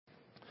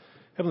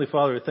Heavenly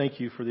Father, I thank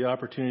you for the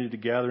opportunity to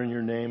gather in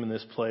your name in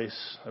this place.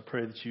 I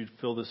pray that you'd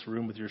fill this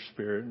room with your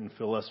Spirit and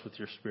fill us with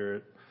your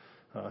Spirit.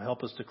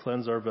 Help us to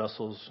cleanse our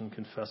vessels and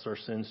confess our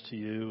sins to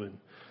you,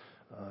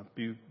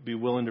 and be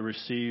willing to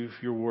receive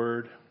your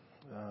word.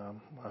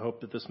 I hope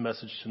that this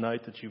message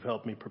tonight that you've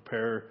helped me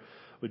prepare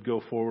would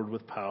go forward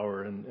with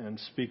power and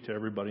speak to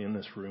everybody in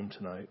this room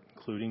tonight,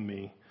 including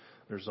me.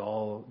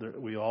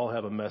 We all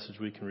have a message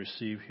we can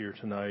receive here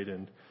tonight,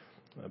 and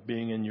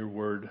being in your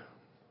word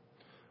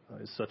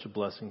is such a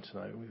blessing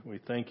tonight. We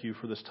thank you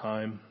for this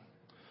time.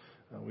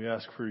 We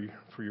ask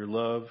for your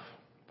love.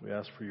 We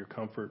ask for your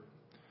comfort.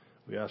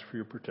 We ask for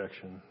your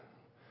protection.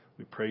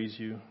 We praise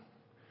you.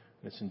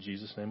 It's in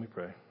Jesus' name we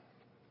pray.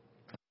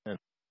 Amen.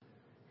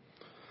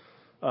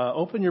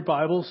 Open your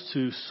Bibles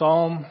to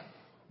Psalm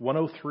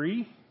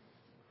 103.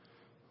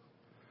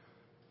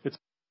 It's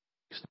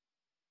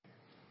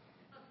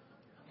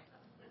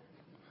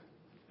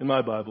in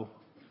my Bible.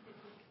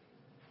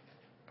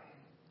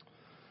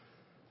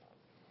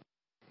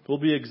 We'll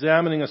be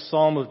examining a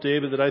psalm of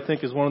David that I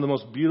think is one of the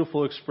most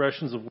beautiful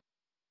expressions of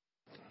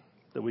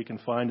that we can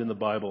find in the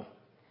Bible.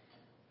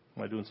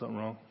 Am I doing something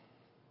wrong?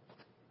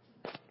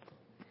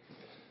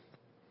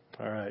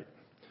 All right.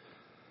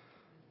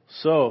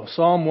 So,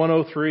 Psalm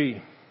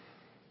 103.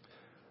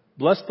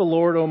 Bless the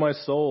Lord, O my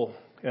soul,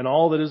 and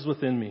all that is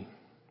within me.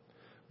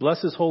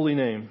 Bless his holy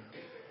name.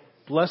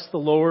 Bless the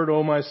Lord,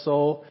 O my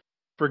soul.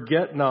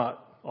 Forget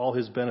not all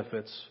his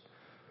benefits,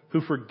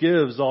 who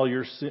forgives all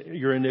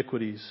your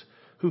iniquities,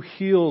 who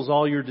heals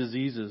all your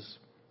diseases,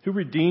 who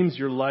redeems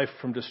your life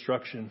from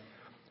destruction,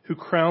 who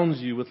crowns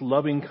you with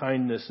loving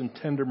kindness and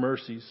tender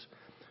mercies,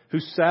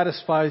 who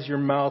satisfies your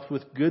mouth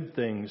with good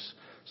things,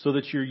 so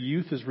that your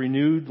youth is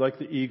renewed like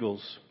the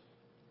eagles.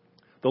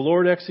 The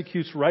Lord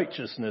executes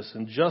righteousness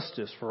and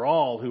justice for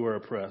all who are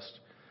oppressed.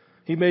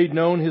 He made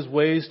known his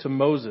ways to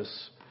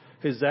Moses,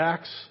 his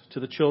acts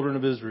to the children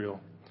of Israel.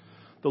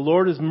 The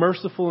Lord is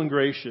merciful and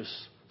gracious,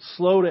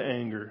 slow to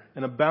anger,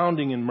 and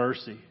abounding in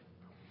mercy.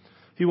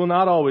 He will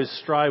not always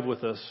strive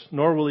with us,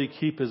 nor will he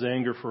keep his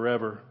anger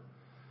forever.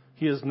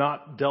 He has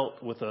not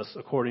dealt with us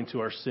according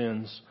to our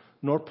sins,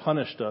 nor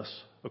punished us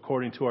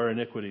according to our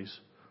iniquities.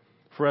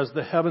 For as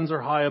the heavens are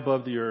high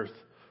above the earth,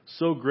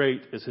 so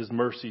great is his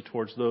mercy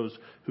towards those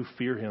who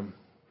fear him.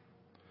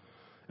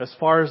 As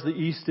far as the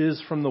east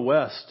is from the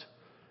west,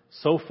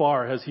 so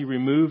far has he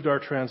removed our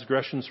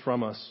transgressions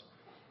from us.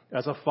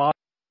 As a father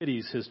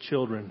pities his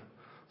children,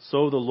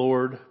 so the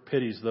Lord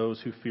pities those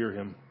who fear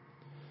him.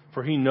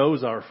 For he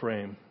knows our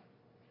frame.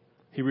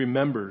 He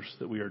remembers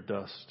that we are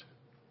dust.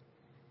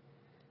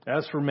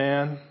 As for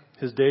man,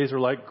 his days are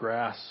like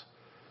grass.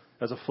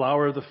 As a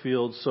flower of the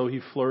field, so he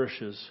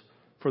flourishes.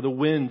 For the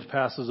wind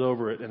passes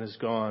over it and is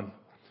gone,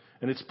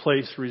 and its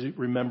place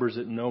remembers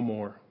it no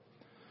more.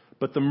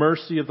 But the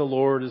mercy of the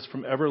Lord is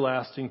from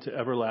everlasting to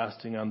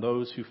everlasting on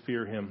those who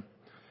fear him,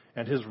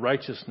 and his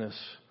righteousness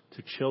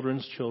to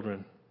children's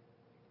children.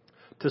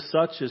 To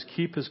such as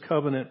keep his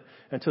covenant,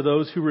 and to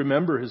those who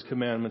remember his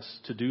commandments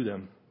to do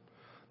them.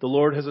 The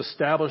Lord has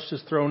established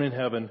his throne in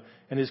heaven,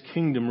 and his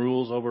kingdom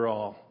rules over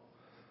all.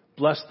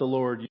 Bless the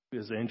Lord, you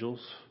his angels,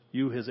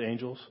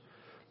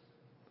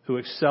 who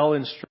excel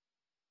in strength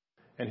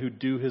and who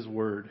do his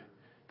word,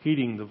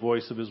 heeding the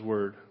voice of his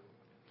word.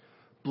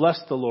 Bless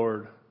the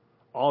Lord,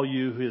 all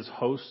you his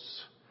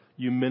hosts,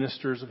 you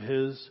ministers of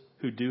his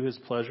who do his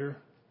pleasure.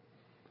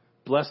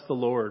 Bless the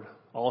Lord,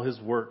 all his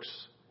works,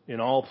 in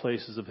all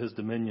places of his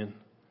dominion.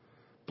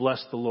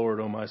 Bless the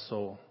Lord, O my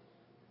soul.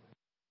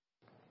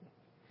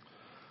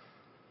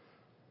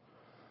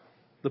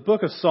 The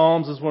book of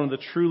Psalms is one of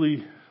the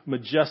truly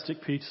majestic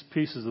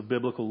pieces of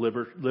biblical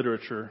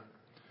literature.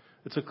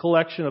 It's a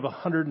collection of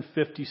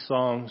 150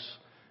 songs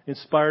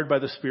inspired by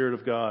the Spirit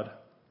of God.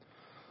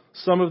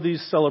 Some of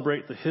these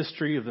celebrate the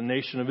history of the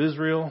nation of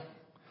Israel.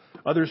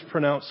 Others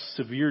pronounce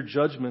severe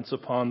judgments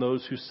upon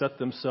those who set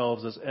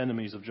themselves as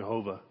enemies of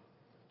Jehovah.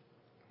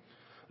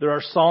 There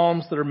are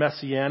psalms that are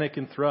messianic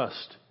in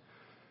thrust.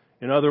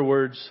 In other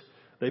words,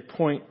 they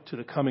point to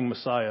the coming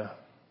Messiah.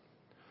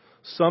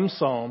 Some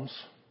psalms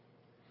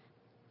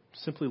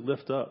simply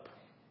lift up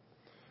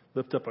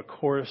a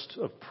chorus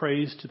of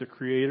praise to the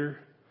Creator,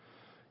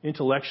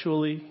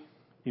 intellectually,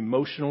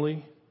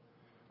 emotionally,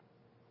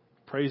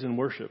 praise and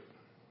worship.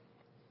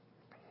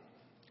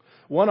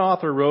 One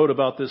author wrote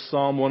about this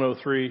Psalm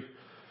 103,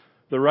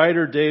 the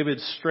writer David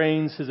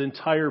strains his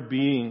entire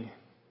being,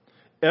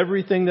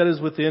 everything that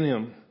is within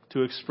him,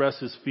 to express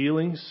his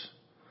feelings.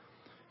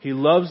 He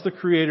loves the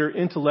Creator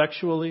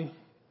intellectually,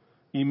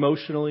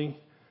 emotionally,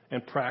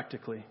 and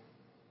practically.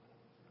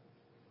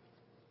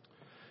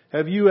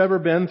 Have you ever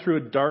been through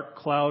a dark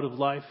cloud of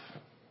life,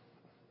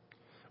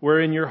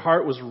 wherein your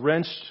heart was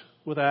wrenched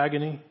with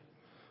agony?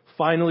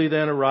 Finally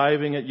then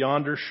arriving at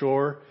yonder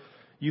shore,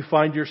 you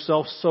find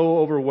yourself so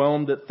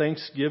overwhelmed at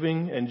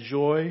thanksgiving and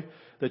joy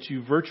that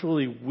you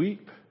virtually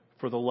weep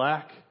for the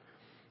lack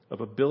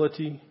of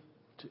ability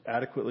to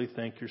adequately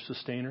thank your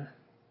sustainer.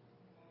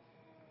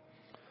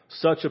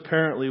 Such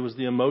apparently was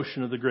the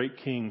emotion of the great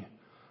king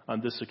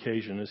on this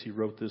occasion as he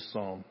wrote this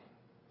psalm.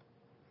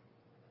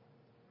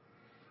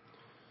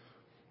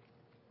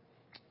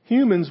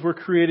 Humans were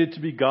created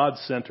to be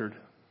God-centered.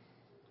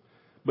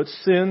 But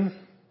sin,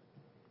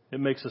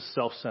 it makes us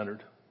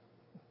self-centered.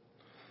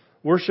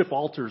 Worship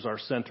alters our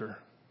center.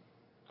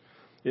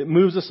 It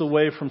moves us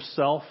away from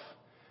self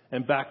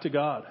and back to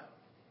God.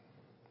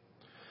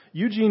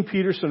 Eugene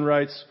Peterson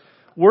writes,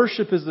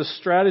 worship is the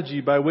strategy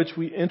by which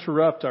we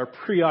interrupt our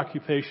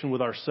preoccupation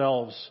with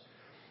ourselves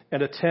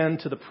and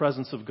attend to the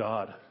presence of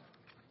God.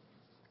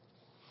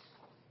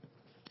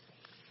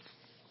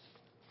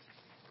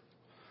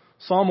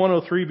 Psalm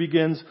 103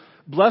 begins,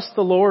 bless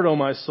the Lord, O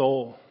my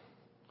soul,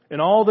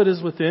 and all that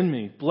is within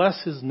me.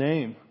 Bless His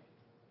name.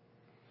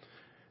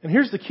 And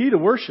here's the key to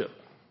worship.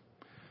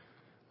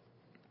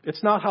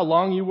 It's not how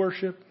long you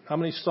worship, how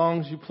many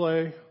songs you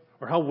play,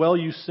 or how well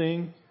you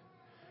sing.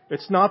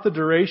 It's not the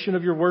duration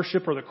of your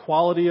worship or the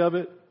quality of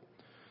it,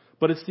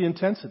 but it's the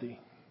intensity.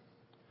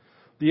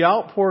 The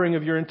outpouring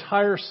of your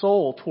entire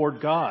soul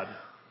toward God.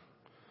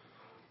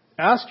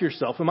 Ask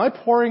yourself, am I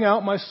pouring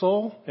out my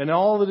soul and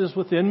all that is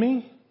within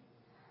me?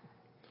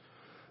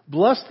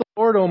 Bless the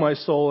Lord, O my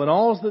soul, and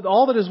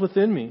all that is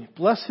within me.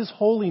 Bless His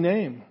holy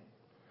name.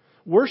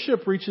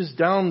 Worship reaches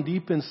down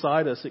deep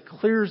inside us. It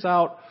clears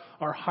out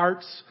our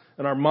hearts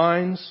and our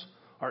minds,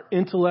 our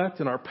intellect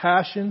and our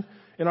passion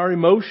and our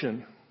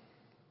emotion.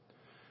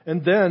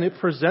 And then it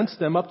presents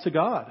them up to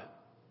God.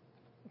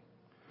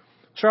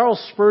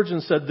 Charles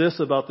Spurgeon said this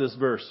about this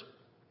verse.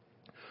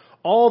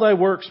 All thy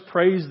works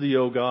praise thee,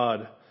 O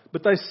God,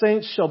 but thy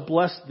saints shall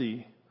bless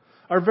thee.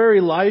 Our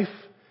very life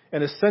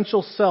and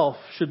essential self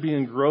should be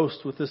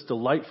engrossed with this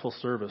delightful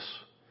service.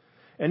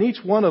 And each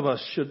one of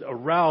us should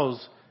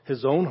arouse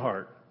his own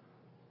heart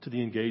to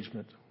the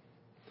engagement.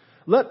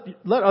 Let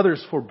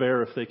others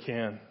forbear if they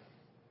can.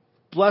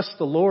 Bless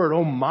the Lord,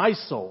 O my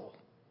soul.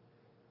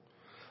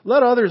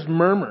 Let others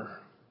murmur,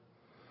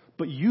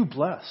 but you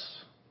bless.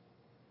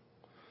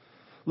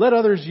 Let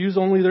others use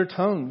only their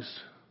tongues,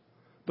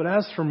 but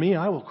as for me,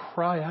 I will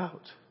cry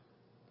out.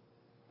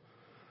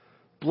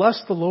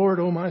 Bless the Lord,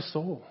 O my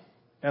soul,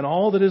 and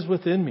all that is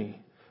within me.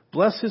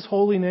 Bless His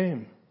holy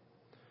name.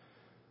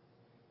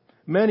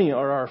 Many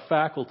are our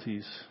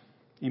faculties,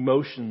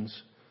 emotions,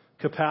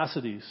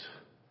 capacities,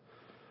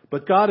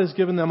 but God has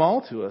given them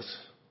all to us,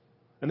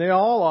 and they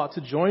all ought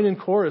to join in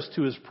chorus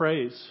to His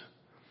praise.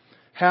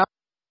 Half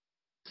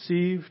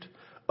received,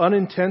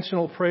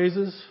 unintentional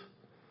praises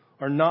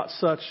are not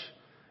such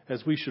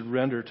as we should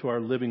render to our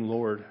living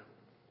Lord.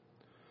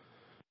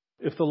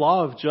 If the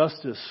law of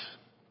justice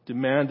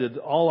demanded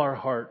all our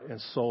heart and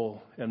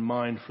soul and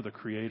mind for the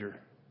Creator,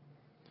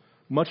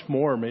 much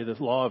more may the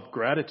law of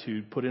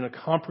gratitude put in a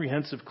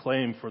comprehensive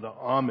claim for the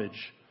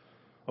homage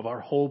of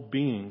our whole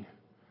being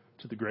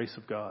to the grace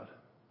of God.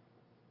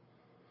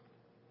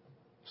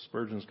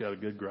 Spurgeon's got a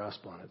good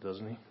grasp on it,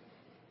 doesn't he?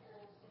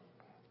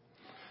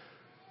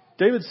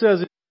 David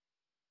says,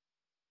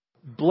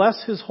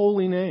 bless His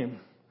holy name.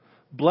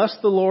 Bless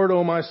the Lord,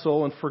 O my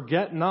soul, and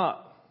forget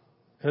not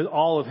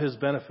all of His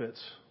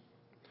benefits.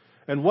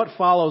 And what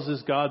follows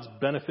is God's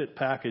benefit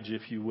package,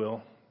 if you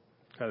will.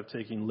 Kind of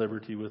taking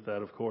liberty with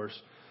that, of course.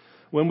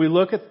 When we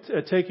look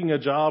at taking a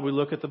job, we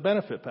look at the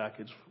benefit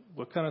package.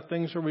 What kind of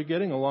things are we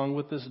getting along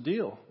with this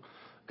deal?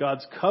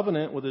 God's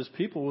covenant with His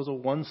people was a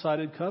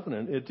one-sided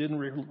covenant. It didn't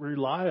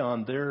rely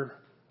on their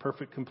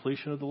perfect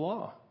completion of the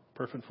law,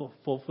 perfect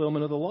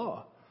fulfillment of the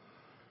law.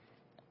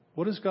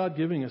 What is God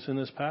giving us in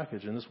this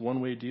package, in this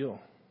one-way deal?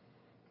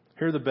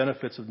 Here are the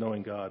benefits of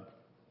knowing God.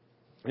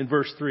 In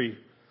verse 3,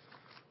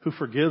 who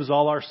forgives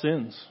all our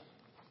sins,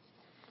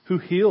 who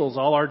heals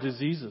all our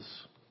diseases,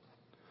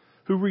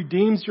 who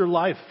redeems your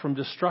life from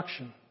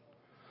destruction,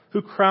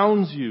 who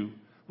crowns you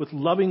with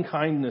loving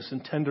kindness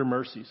and tender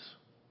mercies,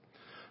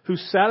 who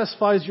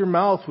satisfies your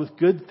mouth with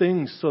good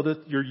things so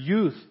that your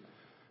youth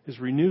is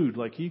renewed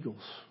like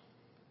eagles.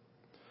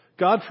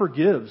 God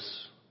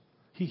forgives,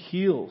 He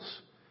heals,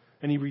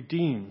 and He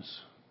redeems.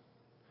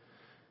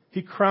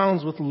 He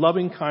crowns with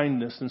loving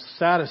kindness and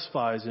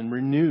satisfies and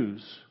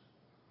renews.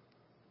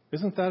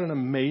 Isn't that an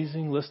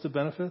amazing list of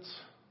benefits?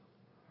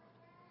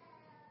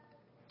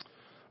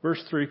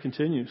 Verse 3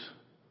 continues.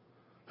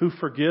 Who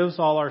forgives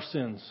all our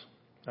sins.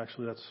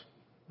 Actually, that's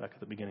back at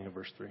the beginning of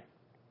verse 3.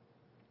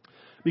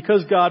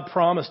 Because God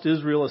promised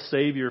Israel a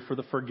Savior for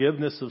the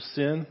forgiveness of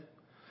sin,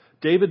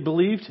 David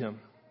believed Him.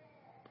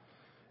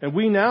 And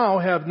we now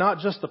have not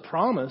just the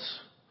promise,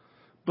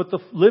 but the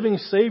living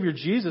Savior,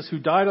 Jesus, who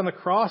died on the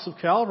cross of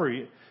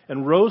Calvary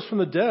and rose from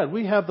the dead.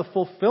 We have the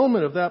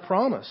fulfillment of that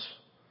promise.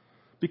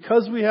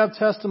 Because we have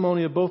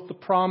testimony of both the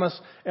promise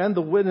and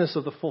the witness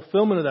of the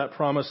fulfillment of that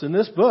promise in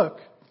this book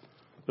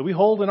that we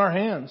hold in our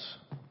hands.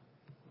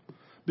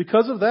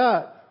 Because of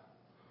that,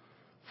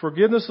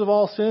 forgiveness of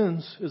all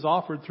sins is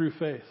offered through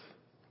faith.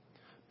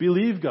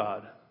 Believe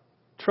God,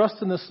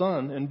 trust in the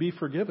Son, and be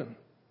forgiven.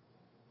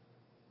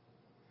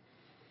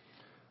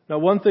 Now,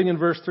 one thing in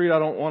verse 3 I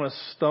don't want to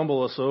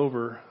stumble us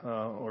over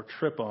or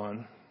trip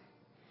on.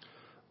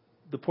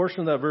 The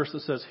portion of that verse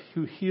that says,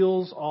 who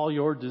heals all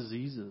your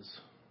diseases.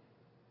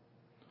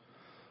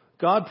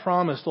 God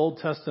promised Old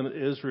Testament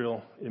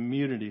Israel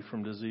immunity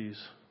from disease.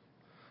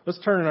 Let's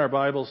turn in our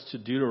Bibles to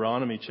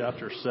Deuteronomy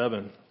chapter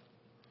 7.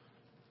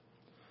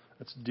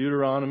 That's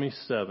Deuteronomy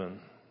 7.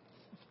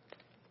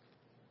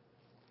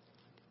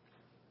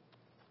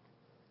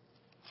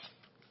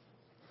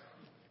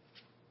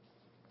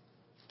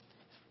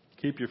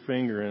 Keep your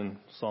finger in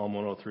Psalm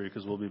 103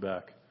 because we'll be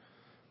back,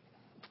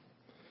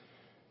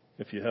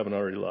 if you haven't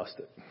already lost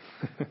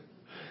it.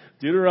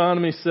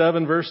 Deuteronomy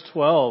 7, verse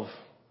 12.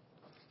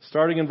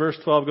 Starting in verse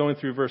 12, going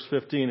through verse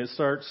 15, it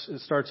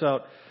starts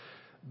out,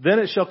 "Then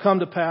it shall come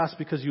to pass,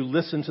 because you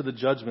listen to the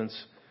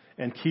judgments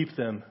and keep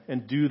them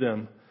and do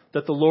them,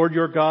 that the Lord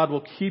your God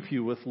will keep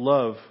you will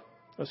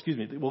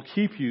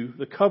keep you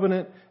the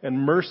covenant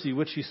and mercy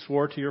which he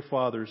swore to your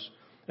fathers,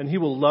 and he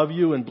will love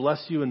you and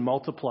bless you and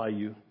multiply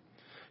you.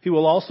 He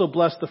will also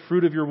bless the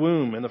fruit of your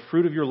womb and the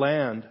fruit of your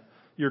land,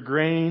 your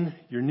grain,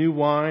 your new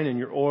wine and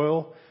your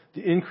oil,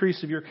 the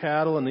increase of your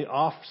cattle and the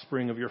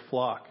offspring of your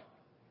flock,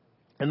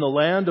 and the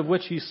land of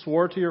which he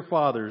swore to your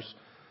fathers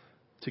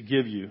to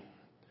give you.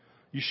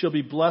 You shall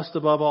be blessed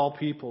above all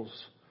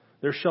peoples.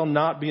 There shall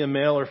not be a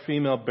male or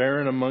female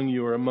barren among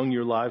you or among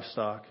your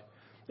livestock.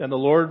 And the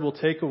Lord will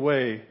take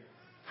away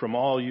from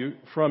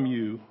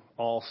you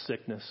all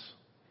sickness,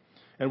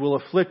 and will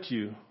afflict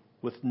you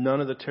with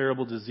none of the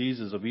terrible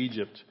diseases of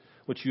Egypt,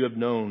 which you have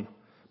known,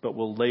 but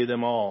will lay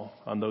them all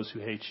on those who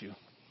hate you."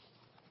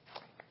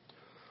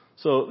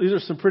 So these are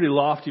some pretty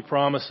lofty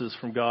promises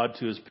from God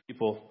to his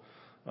people,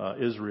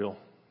 Israel.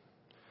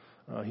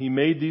 He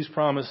made these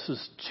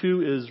promises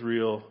to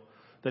Israel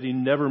that he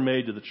never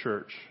made to the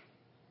church.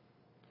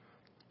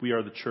 We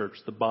are the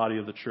church, the body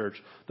of the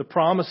church. The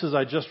promises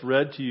I just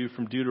read to you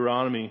from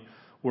Deuteronomy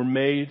were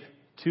made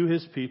to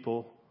his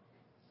people,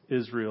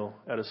 Israel,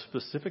 at a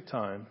specific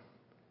time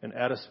and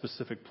at a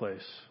specific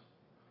place.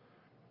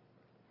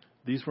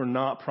 These were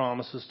not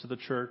promises to the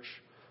church.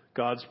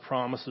 God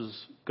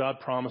promises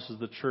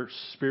the church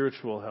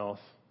spiritual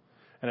health.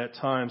 And at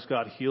times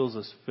God heals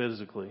us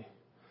physically.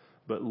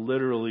 But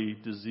literally,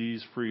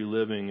 disease-free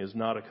living is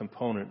not a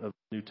component of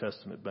New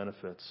Testament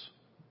benefits.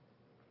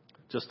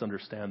 Just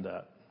understand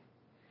that.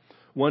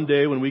 One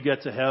day when we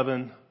get to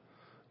heaven,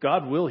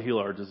 God will heal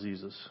our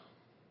diseases.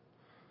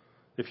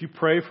 If you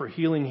pray for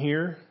healing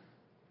here,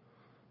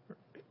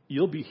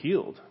 you'll be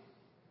healed.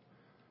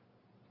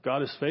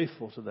 God is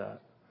faithful to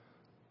that.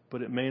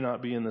 But it may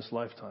not be in this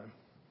lifetime.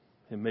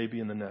 It may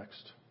be in the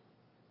next.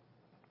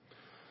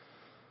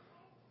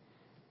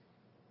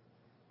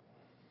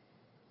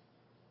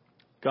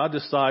 God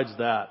decides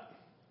that,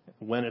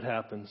 when it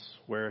happens,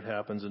 where it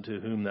happens, and to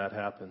whom that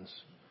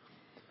happens.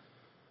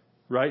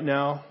 Right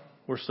now,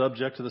 we're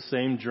subject to the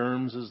same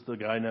germs as the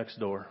guy next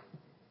door.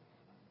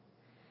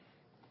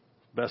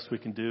 Best we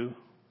can do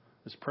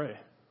is pray.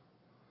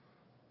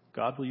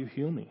 God, will you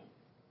heal me?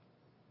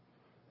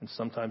 And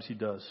sometimes he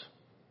does.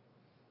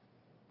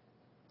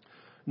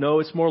 No,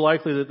 it's more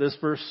likely that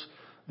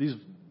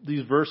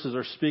these verses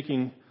are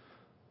speaking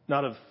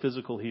not of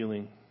physical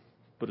healing,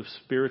 but of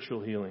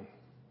spiritual healing.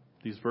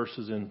 These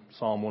verses in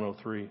Psalm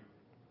 103.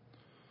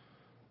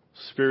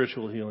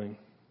 Spiritual healing.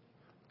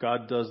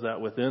 God does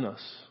that within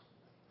us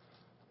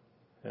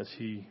as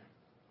he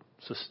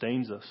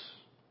sustains us.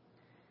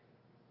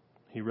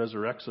 He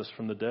resurrects us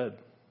from the dead.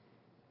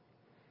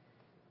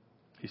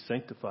 He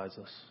sanctifies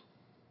us.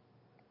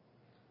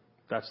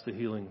 That's the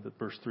healing that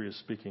verse 3 is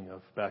speaking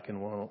of back in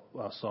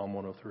Psalm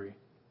 103.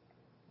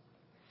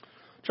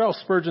 Charles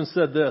Spurgeon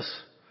said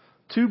this: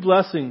 "Two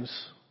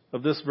blessings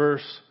of this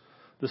verse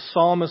the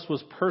psalmist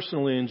was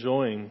personally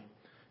enjoying.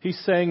 He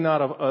sang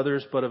not of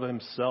others, but of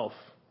himself,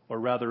 or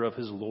rather of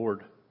his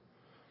Lord,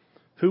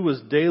 who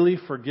was daily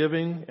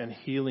forgiving and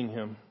healing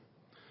him.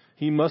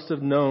 He must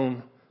have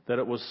known that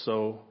it was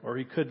so, or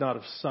he could not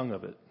have sung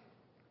of it.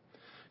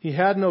 He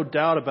had no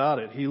doubt about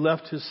it. He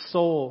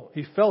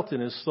felt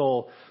in his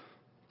soul,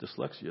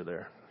 dyslexia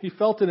there. He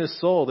felt in his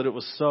soul that it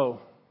was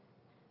so.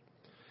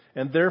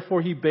 And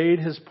therefore he bade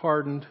his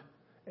pardoned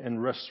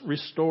and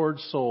restored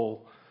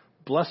soul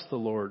bless the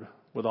Lord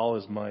with all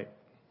his might."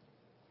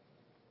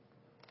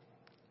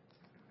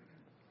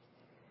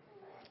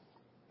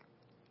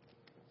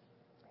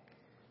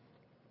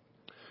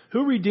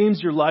 Who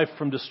redeems your life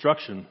from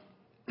destruction?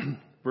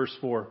 Verse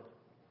 4.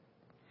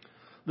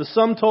 The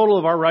sum total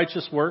of our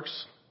righteous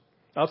works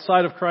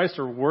outside of Christ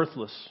are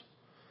worthless.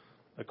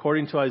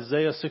 According to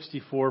Isaiah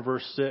 64,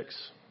 verse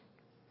 6.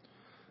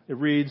 It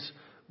reads,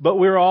 "But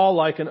we're all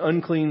like an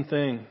unclean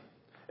thing,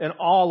 and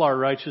all our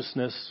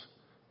righteousnesses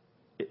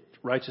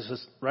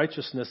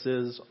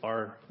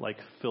are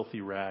like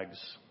filthy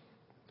rags.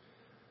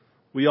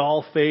 We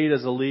all fade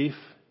as a leaf,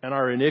 and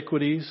our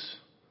iniquities,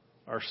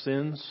 our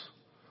sins,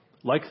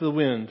 like the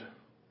wind,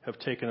 have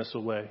taken us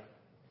away."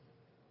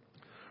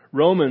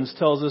 Romans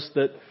tells us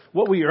that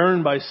what we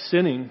earn by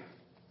sinning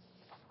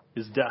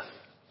is death.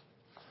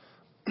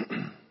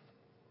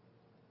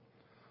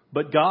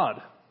 But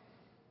God,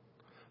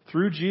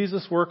 through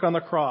Jesus' work on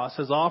the cross,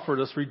 has offered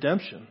us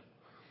redemption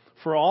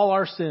for all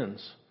our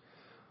sins.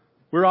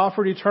 We're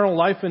offered eternal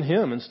life in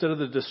him instead of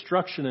the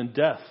destruction and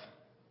death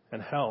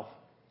and hell.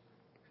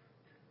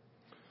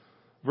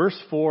 Verse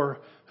 4,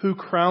 who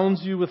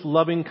crowns you with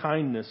loving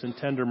kindness and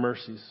tender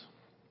mercies.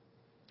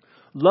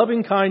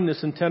 Loving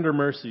kindness and tender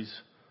mercies,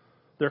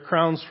 they're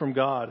crowns from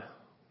God.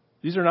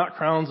 These are not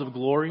crowns of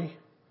glory,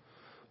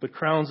 but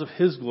crowns of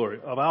His glory.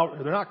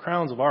 They're not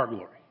crowns of our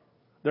glory.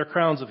 They're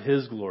crowns of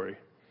His glory,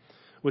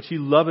 which He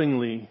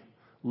lovingly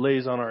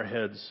lays on our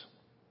heads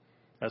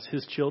as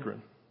His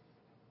children.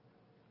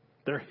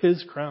 They're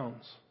His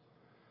crowns,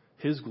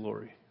 His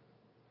glory,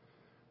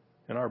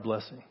 and our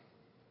blessing.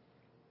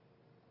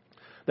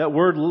 That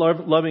word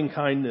loving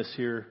kindness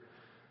here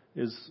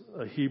is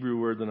a Hebrew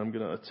word that I'm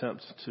going to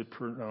attempt to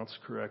pronounce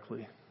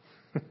correctly.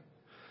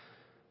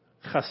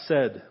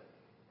 Chesed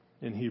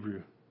in Hebrew.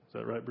 Is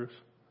that right, Bruce?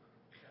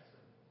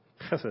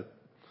 Chesed.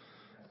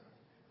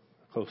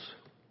 Close.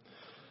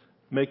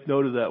 Make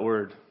note of that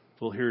word.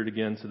 We'll hear it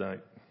again tonight.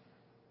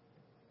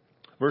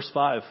 Verse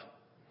 5.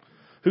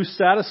 Who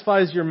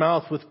satisfies your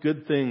mouth with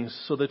good things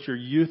so that your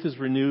youth is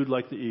renewed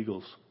like the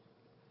eagles.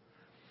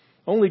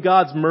 Only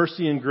God's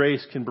mercy and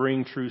grace can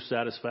bring true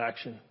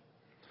satisfaction.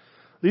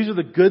 These are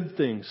the good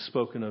things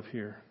spoken of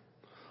here.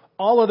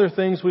 All other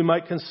things we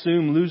might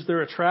consume lose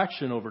their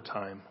attraction over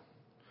time.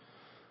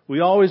 We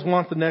always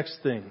want the next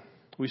thing.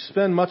 We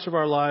spend much of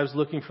our lives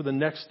looking for the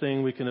next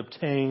thing we can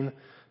obtain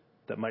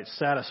that might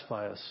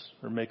satisfy us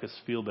or make us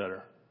feel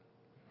better.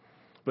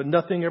 But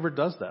nothing ever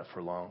does that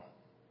for long.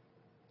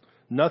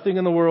 Nothing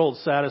in the world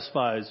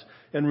satisfies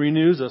and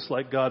renews us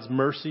like God's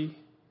mercy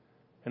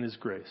and His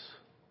grace.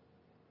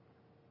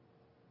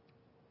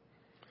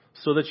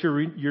 So that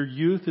your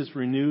youth is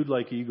renewed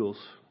like eagles.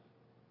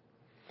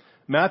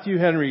 Matthew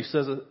Henry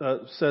says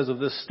of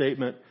this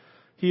statement,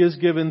 He has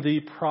given thee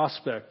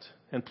prospect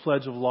and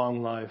pledge of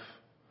long life.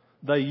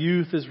 Thy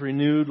youth is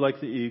renewed like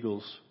the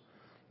eagles.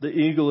 The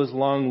eagle is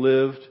long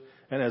lived,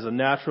 and as a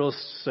naturalist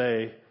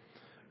say,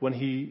 when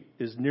he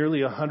is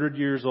nearly 100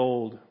 years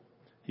old,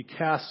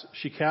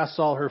 she casts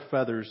all her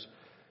feathers,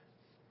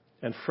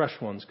 and fresh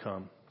ones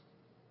come,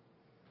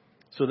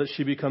 so that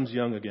she becomes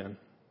young again.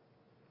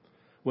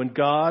 When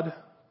God,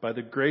 by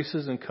the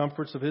graces and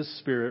comforts of His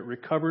Spirit,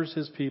 recovers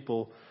His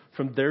people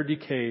from their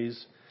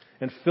decays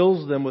and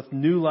fills them with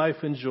new life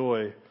and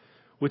joy,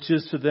 which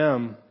is to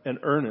them an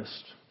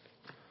earnest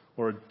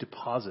or a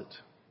deposit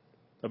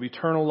of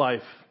eternal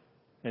life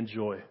and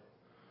joy,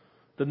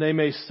 then they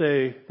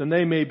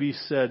may be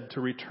said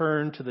to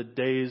return to the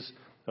days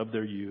of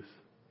their youth.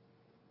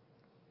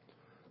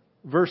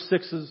 Verses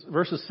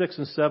 6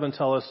 and 7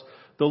 tell us,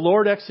 the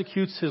Lord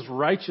executes His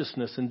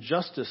righteousness and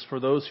justice for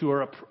those who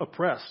are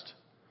oppressed.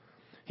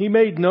 He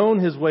made known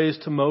His ways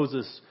to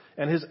Moses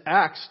and His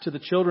acts to the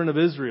children of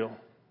Israel.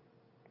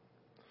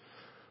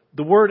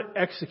 The word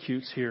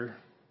executes here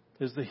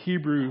is the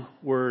Hebrew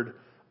word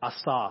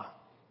asah,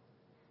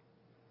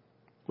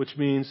 which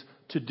means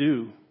to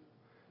do,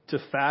 to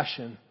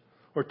fashion,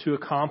 or to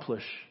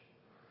accomplish.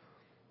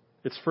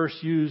 It's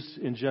first used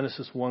in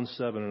Genesis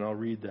 1:7, and I'll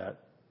read that.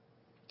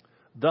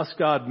 Thus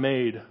God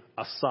made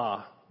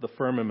asah, the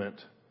firmament,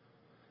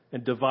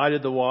 and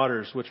divided the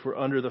waters which were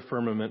under the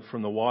firmament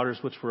from the waters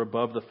which were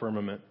above the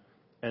firmament,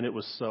 and it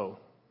was so.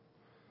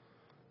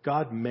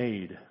 God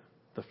made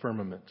the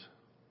firmament,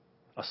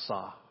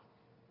 asah.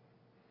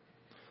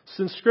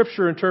 Since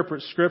Scripture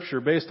interprets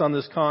Scripture based on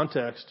this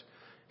context,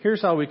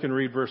 here's how we can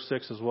read verse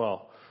 6 as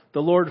well.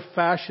 The Lord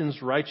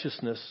fashions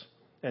righteousness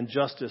and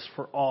justice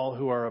for all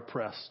who are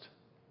oppressed.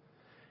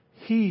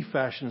 He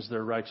fashions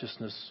their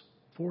righteousness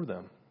for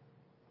them.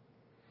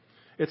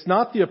 It's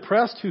not the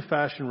oppressed who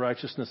fashion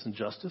righteousness and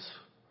justice.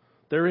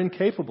 They're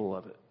incapable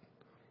of it.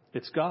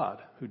 It's God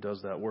who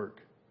does that work.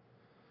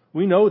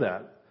 We know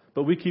that,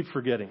 but we keep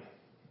forgetting.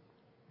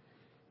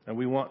 And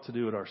we want to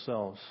do it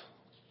ourselves.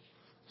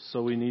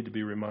 So we need to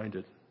be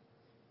reminded.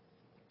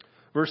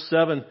 Verse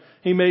 7,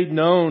 He made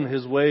known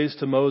His ways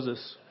to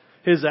Moses,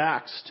 His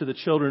acts to the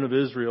children of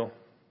Israel.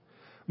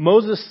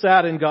 Moses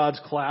sat in God's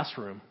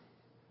classroom.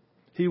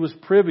 He was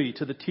privy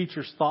to the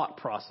teacher's thought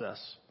process.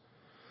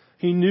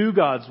 He knew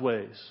God's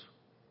ways.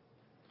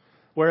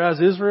 Whereas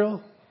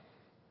Israel,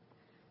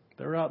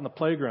 they were out in the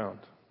playground.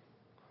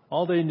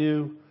 All they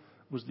knew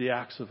was the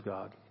acts of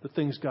God, the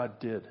things God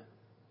did.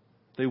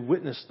 They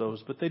witnessed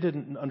those, but they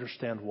didn't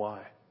understand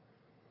why.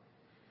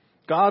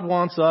 God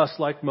wants us,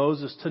 like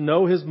Moses, to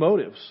know His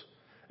motives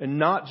and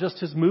not just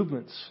His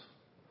movements.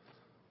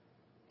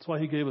 That's why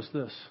He gave us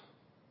this,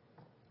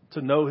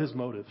 to know His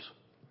motives.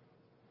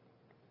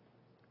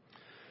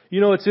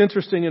 You know, it's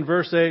interesting in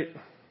verse 8.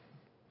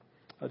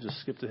 I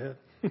just skipped ahead.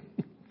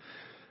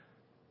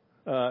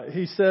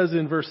 He says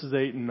in verses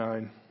 8 and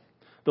 9,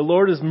 the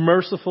Lord is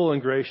merciful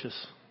and gracious,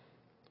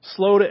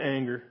 slow to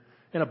anger,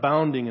 and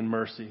abounding in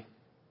mercy.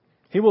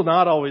 He will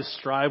not always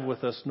strive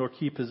with us, nor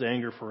keep His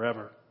anger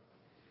forever.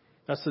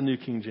 That's the New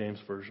King James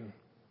Version.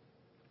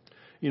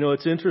 You know,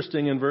 it's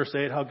interesting in verse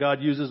 8 how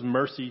God uses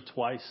mercy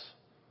twice.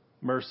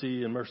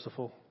 Mercy and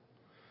merciful.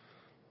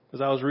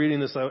 As I was reading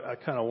this, I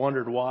kind of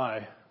wondered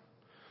why.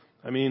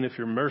 I mean, if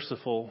you're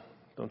merciful,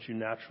 don't you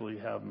naturally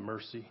have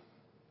mercy?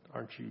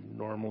 Aren't you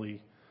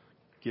normally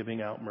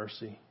giving out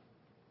mercy?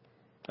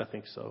 I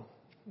think so.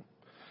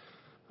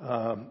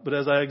 But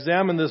as I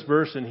examined this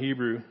verse in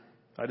Hebrew,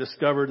 I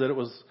discovered that it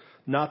was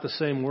not the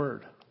same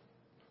word.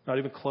 Not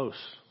even close.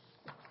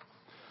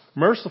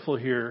 Merciful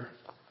here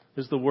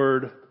is the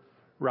word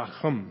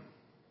rachum.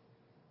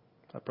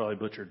 I probably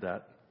butchered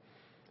that.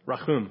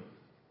 Rachum.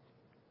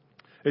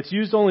 It's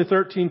used only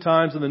 13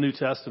 times in the New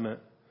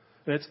Testament,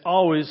 and it's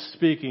always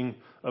speaking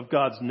of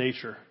God's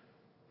nature.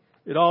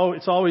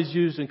 It's always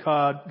used in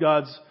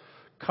God's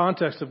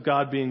context of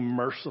God being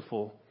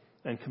merciful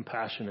and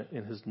compassionate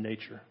in His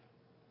nature.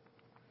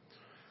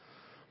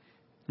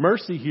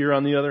 Mercy here,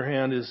 on the other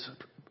hand,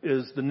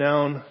 is the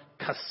noun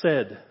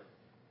chesed.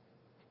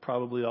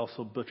 Probably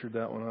also butchered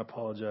that one. I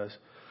apologize.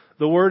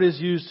 The word is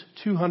used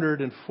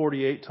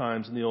 248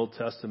 times in the Old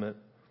Testament.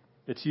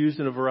 It's used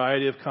in a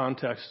variety of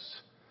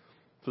contexts,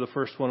 for the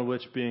first one of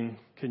which being,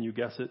 can you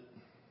guess it?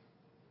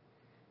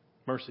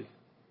 Mercy.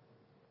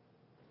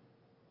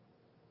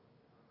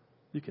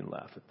 You can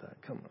laugh at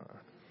that. Come on.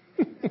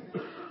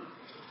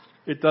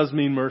 It does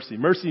mean mercy.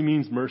 Mercy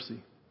means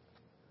mercy.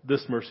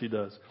 This mercy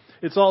does.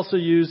 It's also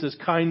used as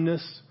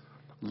kindness,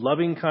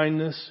 loving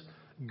kindness,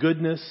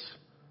 goodness,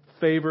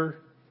 favor,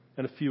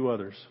 and a few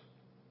others.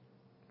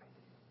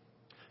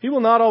 He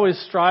will not always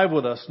strive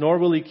with us, nor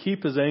will He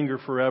keep His anger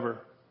forever.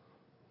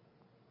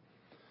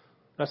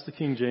 That's the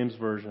King James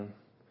Version.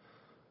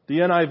 The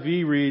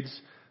NIV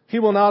reads, He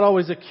will not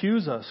always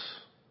accuse us,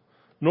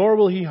 nor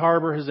will He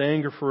harbor His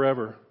anger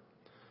forever.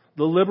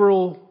 The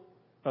literal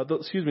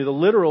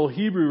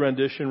Hebrew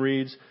rendition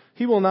reads,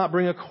 He will not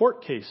bring a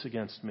court case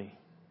against me.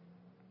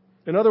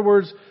 In other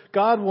words,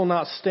 God will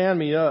not stand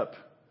me up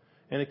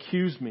and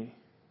accuse me.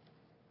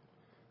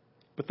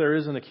 But there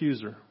is an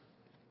accuser.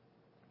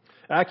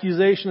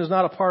 Accusation is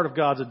not a part of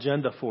God's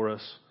agenda for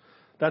us.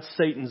 That's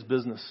Satan's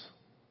business.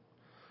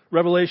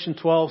 Revelation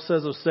 12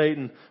 says of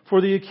Satan, For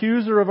the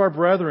accuser of our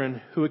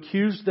brethren, who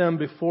accused them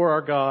before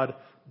our God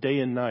day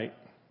and night.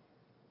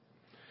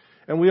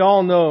 And we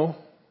all know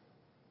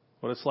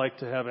what it's like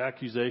to have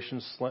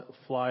accusations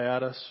fly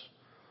at us,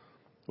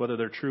 whether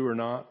they're true or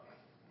not.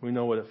 We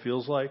know what it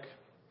feels like.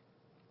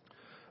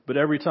 But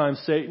every time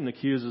Satan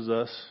accuses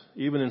us,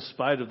 even in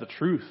spite of the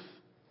truth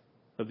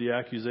of the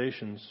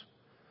accusations,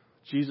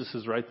 Jesus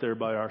is right there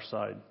by our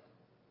side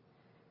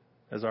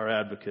as our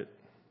advocate,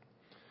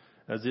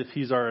 as if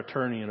He's our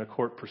attorney in a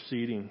court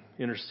proceeding,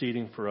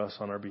 interceding for us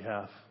on our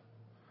behalf.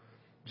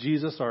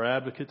 Jesus, our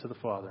advocate to the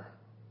Father.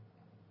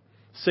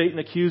 Satan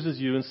accuses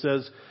you and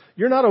says,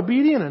 You're not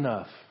obedient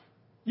enough.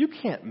 You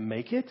can't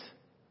make it.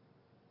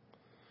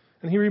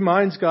 And he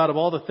reminds God of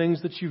all the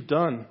things that you've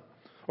done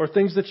or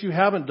things that you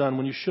haven't done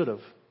when you should have.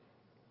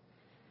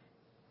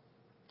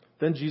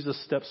 Then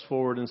Jesus steps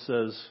forward and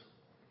says,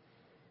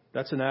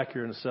 That's an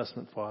accurate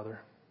assessment,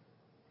 Father.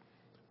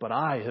 But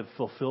I have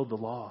fulfilled the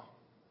law.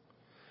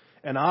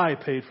 And I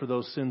paid for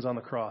those sins on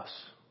the cross.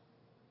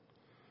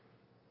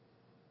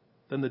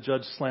 Then the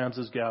judge slams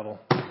his gavel.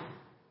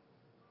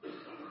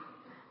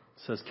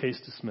 Says, Case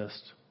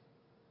dismissed.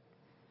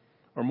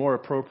 Or more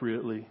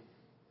appropriately,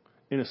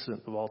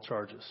 innocent of all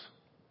charges.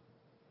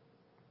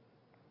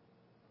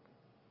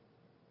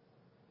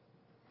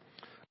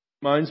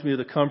 Reminds me of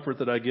the comfort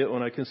that I get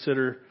when I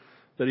consider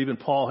that even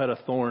Paul had a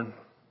thorn,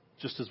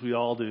 just as we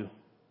all do.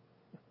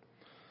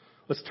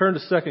 Let's turn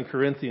to 2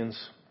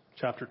 Corinthians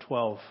chapter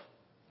 12.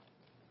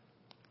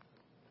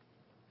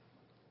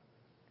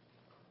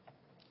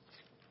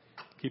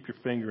 Keep your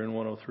finger in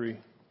 103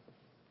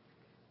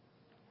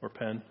 or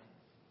pen.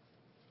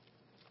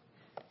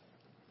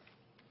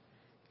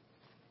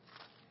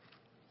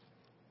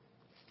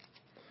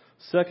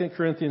 Second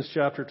Corinthians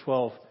chapter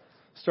 12,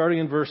 starting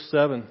in verse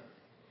 7.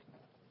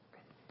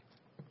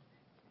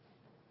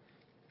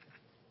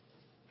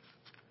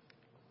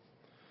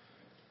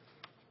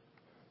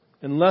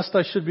 And lest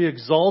I should be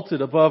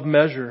exalted above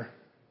measure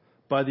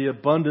by the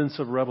abundance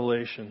of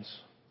revelations,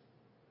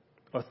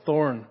 a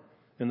thorn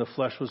in the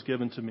flesh was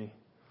given to me,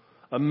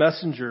 a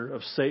messenger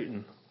of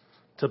Satan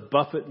to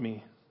buffet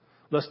me,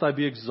 lest I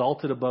be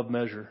exalted above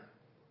measure.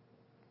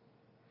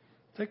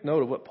 Take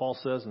note of what Paul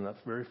says in that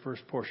very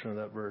first portion of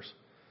that verse.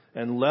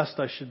 And lest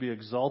I should be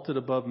exalted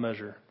above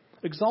measure.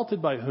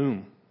 Exalted by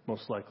whom,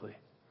 most likely?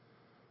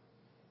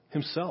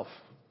 Himself.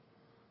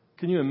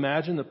 Can you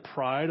imagine the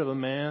pride of a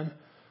man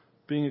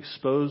being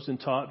exposed and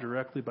taught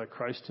directly by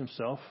Christ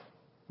Himself,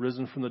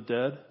 risen from the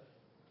dead,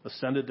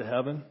 ascended to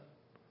heaven?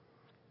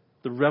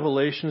 The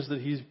revelations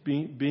that He's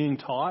being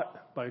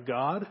taught by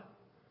God?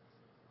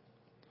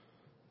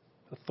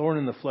 A thorn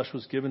in the flesh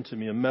was given to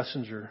me, a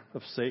messenger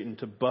of Satan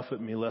to buffet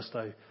me lest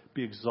I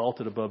be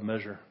exalted above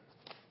measure.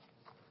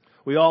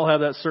 We all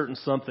have that certain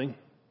something,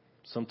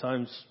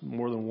 sometimes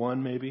more than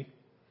one maybe.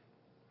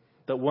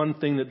 That one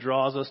thing that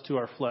draws us to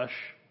our flesh,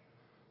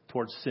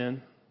 towards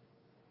sin.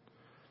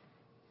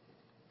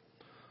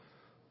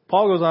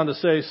 Paul goes on to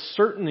say,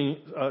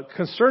 certainly,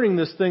 concerning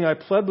this thing I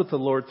pled with the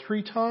Lord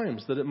 3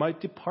 times that it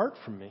might depart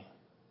from me.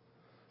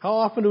 How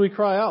often do we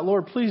cry out,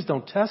 Lord, please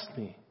don't test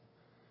me.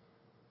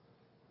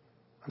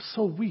 I'm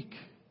so weak.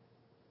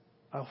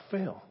 I'll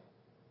fail.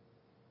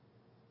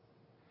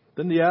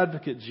 Then the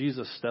advocate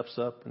Jesus steps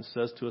up and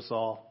says to us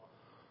all,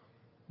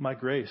 My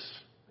grace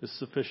is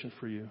sufficient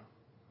for you.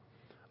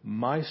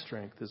 My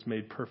strength is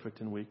made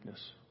perfect in weakness.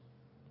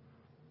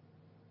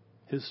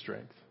 His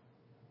strength,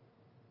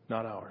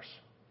 not ours.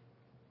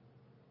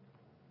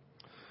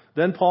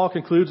 Then Paul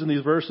concludes in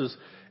these verses,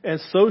 and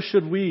so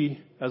should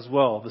we as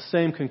well, the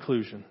same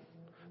conclusion.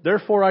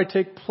 Therefore I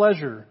take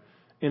pleasure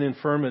in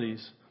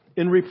infirmities,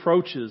 in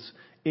reproaches,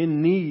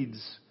 in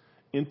needs,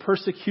 in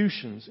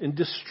persecutions, in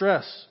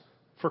distress,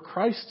 for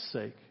Christ's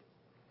sake.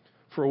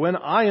 For when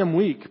I am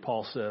weak,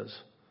 Paul says,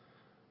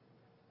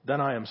 then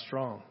I am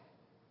strong.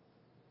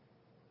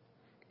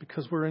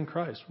 Because we're in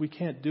Christ. We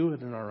can't do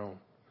it in our own.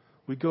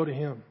 We go to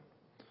Him.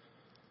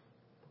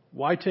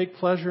 Why take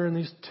pleasure in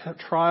these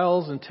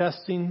trials and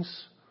testings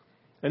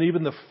and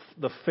even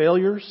the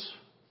failures?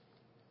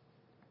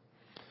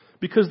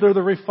 Because they're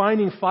the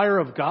refining fire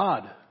of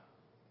God.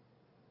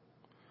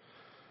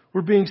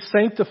 We're being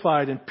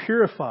sanctified and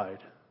purified.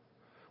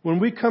 When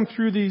we come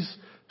through these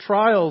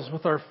trials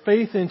with our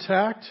faith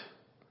intact,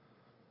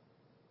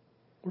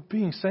 we're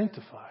being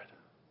sanctified.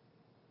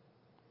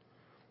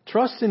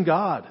 Trust in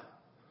God,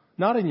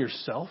 not in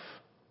yourself.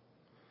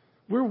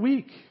 We're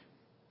weak,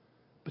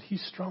 but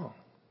He's strong.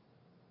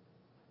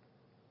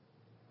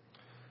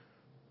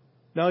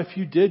 Now, if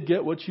you did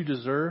get what you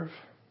deserve,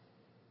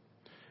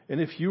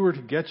 and if you were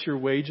to get your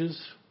wages,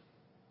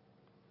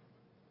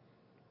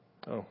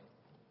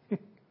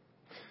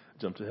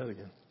 jumped ahead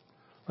again.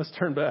 Let's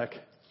turn back.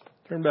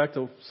 Turn back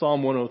to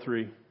Psalm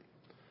 103,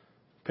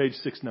 page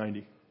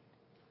 690.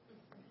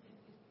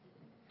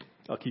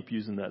 I'll keep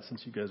using that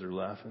since you guys are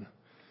laughing.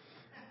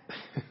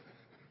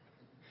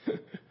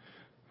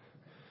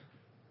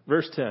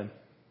 Verse 10.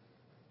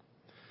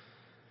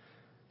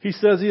 He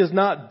says He has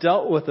not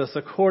dealt with us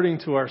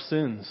according to our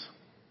sins,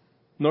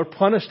 nor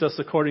punished us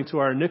according to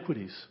our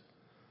iniquities.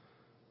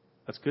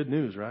 That's good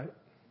news, right?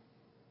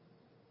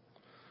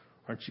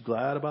 Aren't you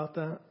glad about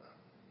that?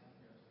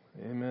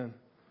 Amen.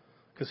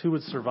 Because who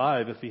would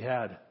survive if He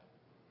had?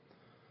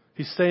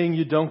 He's saying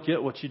you don't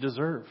get what you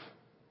deserve.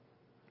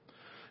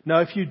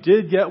 Now, if you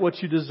did get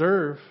what you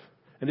deserve,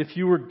 and if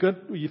you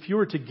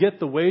were to get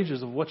the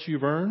wages of what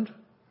you've earned,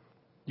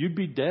 you'd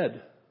be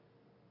dead.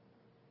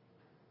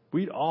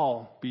 We'd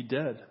all be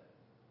dead.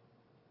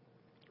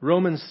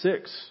 Romans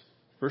 6,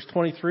 verse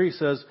 23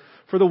 says,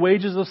 for the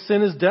wages of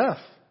sin is death,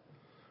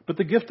 but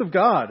the gift of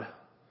God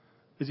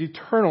is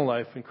eternal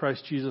life in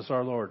Christ Jesus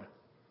our Lord.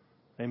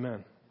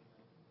 Amen.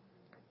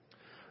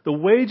 The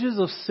wages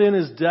of sin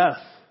is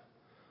death.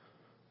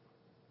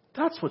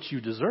 That's what you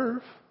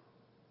deserve.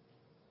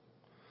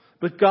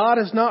 But God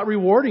is not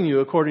rewarding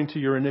you according to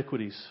your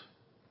iniquities.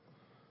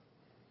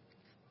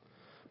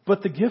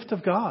 But the gift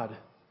of God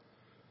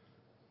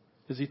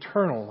is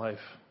eternal life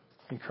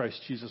in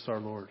Christ Jesus our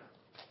Lord.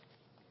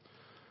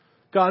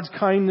 God's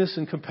kindness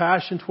and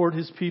compassion toward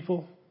His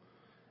people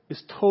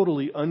is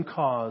totally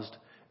uncaused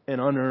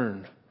and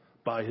unearned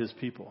by His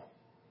people.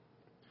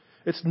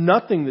 It's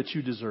nothing that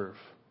you deserve.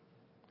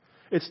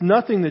 It's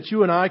nothing that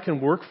you and I can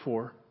work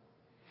for.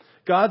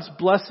 God's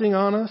blessing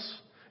on us,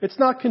 it's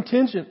not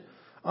contingent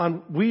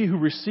on we who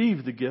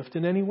receive the gift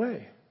in any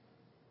way.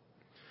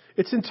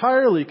 It's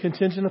entirely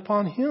contingent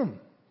upon Him.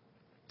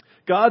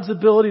 God's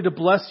ability to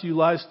bless you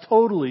lies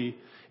totally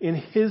in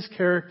His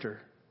character.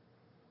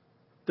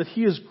 That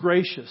He is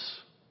gracious.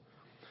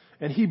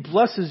 And He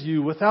blesses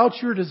you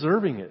without your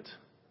deserving it.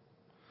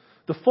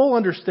 The full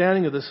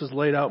understanding of this is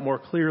laid out more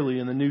clearly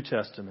in the New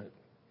Testament.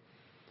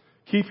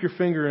 Keep your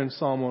finger in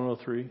Psalm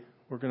 103.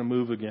 We're going to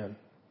move again.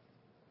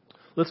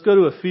 Let's go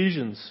to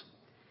Ephesians.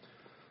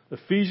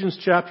 Ephesians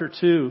chapter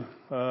 2.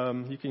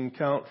 You can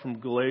count from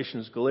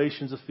Galatians.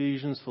 Galatians,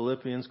 Ephesians,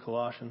 Philippians,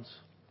 Colossians.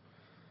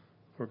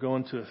 We're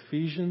going to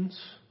Ephesians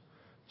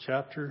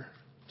chapter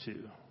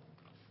 2.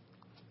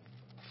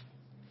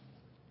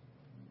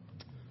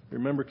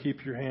 Remember,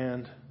 keep your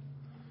hand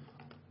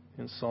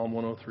in Psalm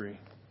 103.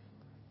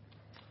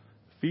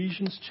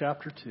 Ephesians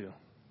chapter 2.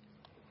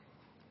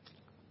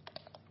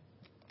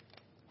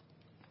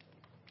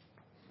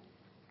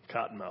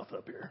 Cottonmouth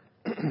up here.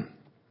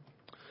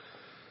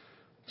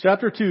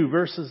 Chapter 2,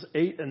 verses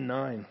 8 and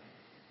 9.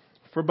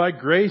 For by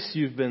grace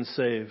you've been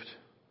saved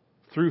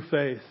through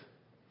faith,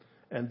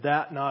 and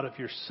that not of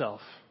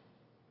yourself.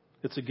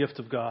 It's a gift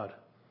of God,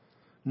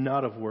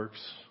 not of works,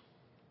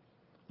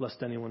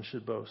 lest anyone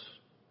should boast.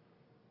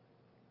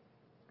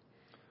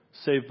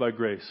 Saved by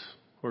grace.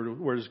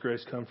 Where does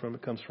grace come from?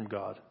 It comes from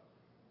God.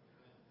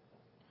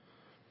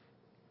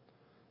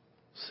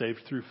 Saved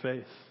through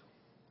faith.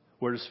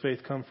 Where does faith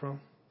come from?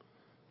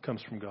 It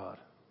comes from God.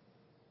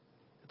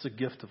 It's a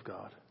gift of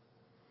God,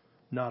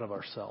 not of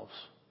ourselves.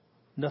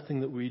 Nothing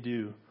that we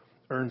do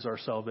earns our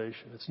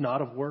salvation. It's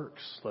not of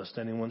works, lest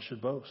anyone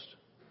should boast.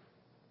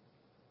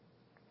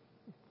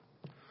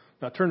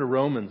 Now turn to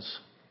Romans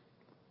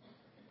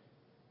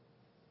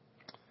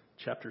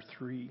chapter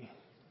 3.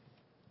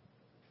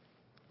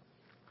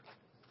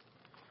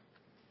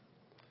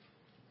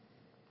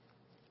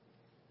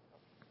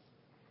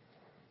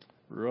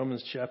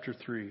 Romans chapter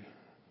 3,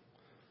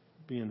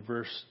 be in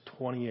verse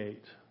 28.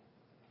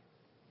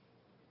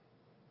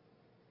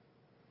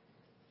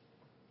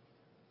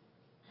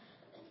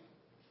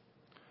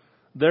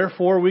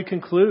 Therefore we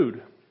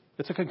conclude.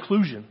 It's a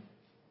conclusion.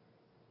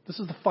 This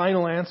is the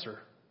final answer.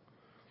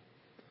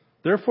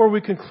 Therefore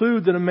we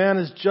conclude that a man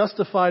is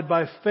justified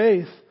by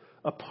faith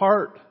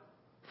apart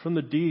from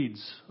the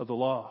deeds of the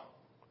law.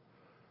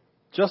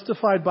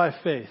 Justified by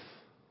faith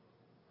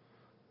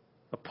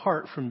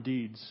apart from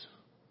deeds.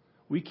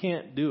 We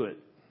can't do it.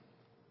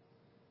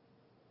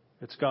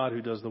 It's God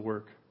who does the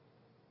work.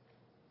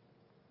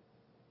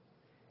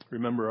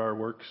 Remember our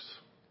works.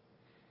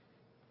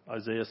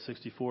 Isaiah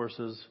 64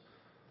 says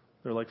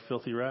they're like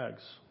filthy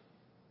rags.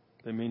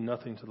 They mean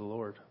nothing to the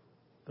Lord.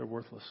 They're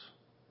worthless.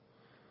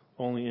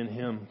 Only in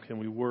Him can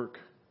we work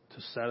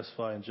to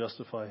satisfy and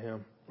justify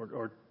Him,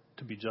 or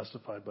to be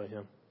justified by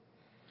Him.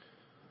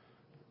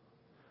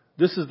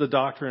 This is the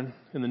doctrine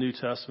in the New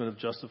Testament of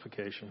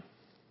justification.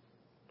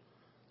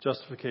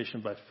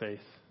 Justification by faith.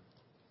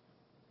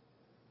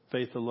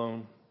 Faith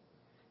alone.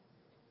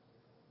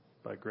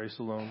 By grace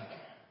alone.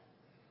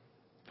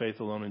 Faith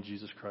alone in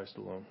Jesus Christ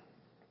alone.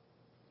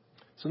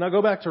 So now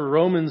go back to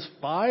Romans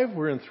 5.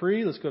 We're in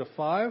 3. Let's go to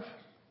 5.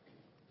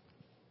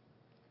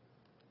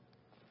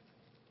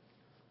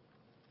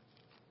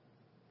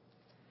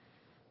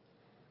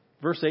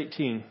 Verse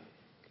 18.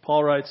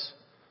 Paul writes,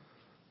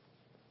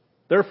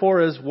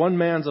 "Therefore, as one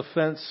man's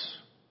offense,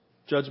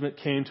 judgment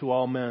came to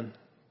all men.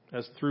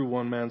 As through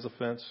one man's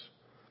offense,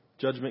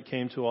 judgment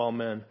came to all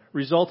men,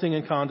 resulting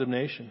in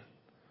condemnation.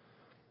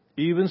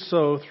 Even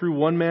so, through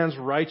one man's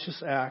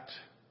righteous act,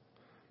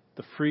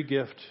 the free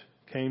gift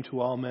came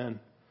to all men,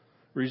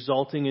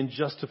 resulting in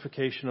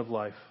justification of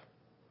life."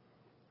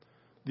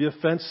 The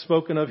offense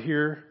spoken of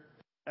here,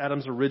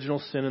 Adam's original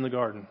sin in the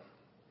garden.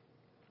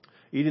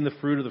 Eating the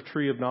fruit of the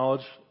tree of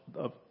knowledge,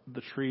 of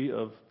the tree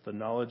of the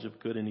knowledge of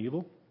good and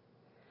evil.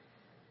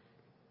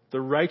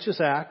 The righteous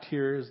act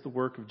here is the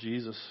work of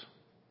Jesus,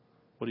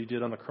 what He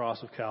did on the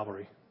cross of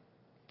Calvary.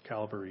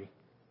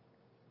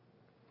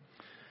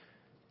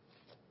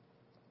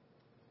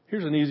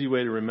 Here's an easy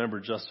way to remember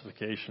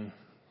justification.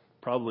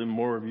 Probably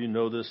more of you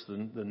know this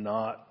than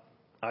not.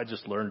 I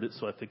just learned it,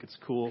 so I think it's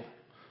cool.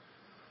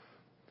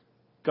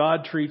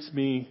 God treats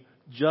me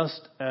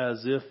just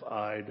as if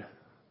I'd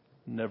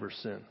never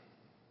sinned.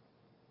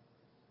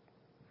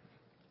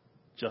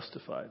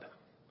 Justified.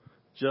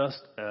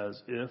 Just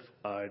as if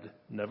I'd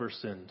never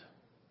sinned.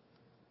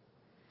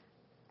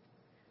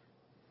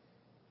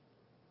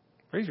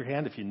 Raise your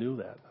hand if you knew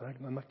that.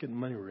 I'm not getting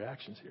many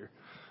reactions here.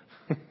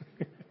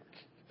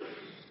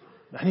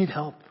 I need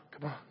help.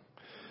 Come on.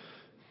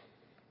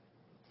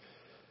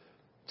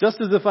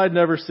 Just as if I'd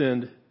never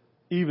sinned,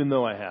 even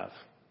though I have.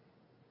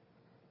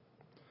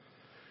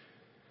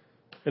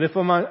 And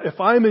if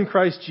I'm in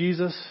Christ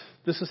Jesus,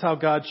 this is how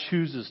God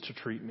chooses to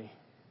treat me.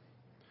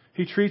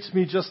 He treats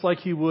me just like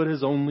He would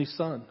His only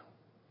Son.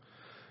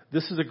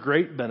 This is a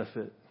great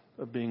benefit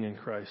of being in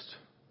Christ.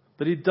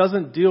 That He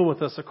doesn't deal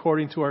with us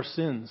according to our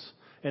sins.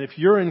 And if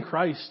you're in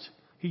Christ,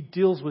 He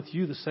deals with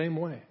you the same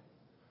way.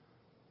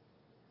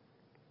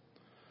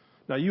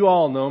 Now, you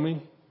all know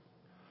me.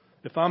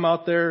 If I'm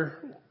out there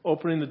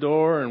opening the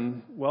door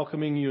and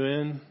welcoming you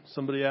in,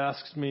 somebody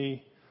asks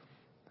me,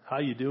 "How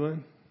you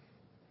doing?"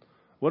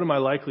 What am I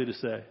likely to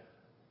say?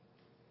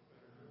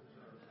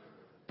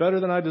 Better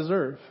than I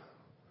deserve.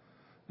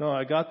 No,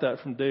 I got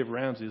that from Dave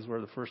Ramsey is where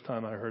the first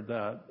time I heard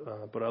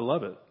that. But I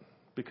love it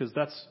because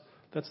that's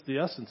the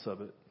essence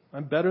of it.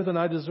 I'm better than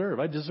I deserve.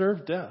 I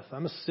deserve death.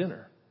 I'm a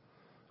sinner.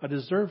 I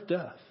deserve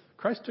death.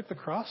 Christ took the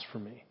cross for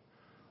me.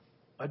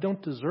 I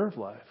don't deserve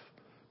life,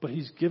 but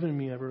He's given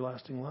me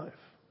everlasting life.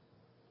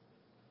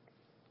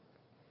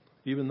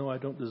 Even though I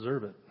don't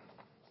deserve it.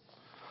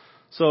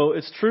 So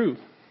it's true.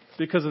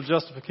 Because of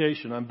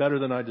justification, I'm better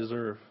than I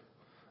deserve.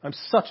 I'm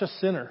such a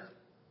sinner.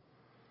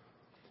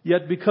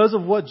 Yet because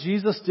of what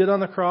Jesus did on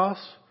the cross,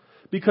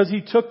 because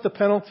He took the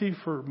penalty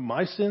for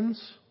my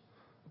sins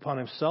upon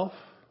Himself,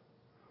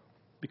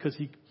 because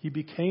He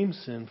became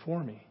sin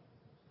for me.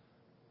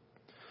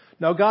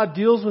 Now God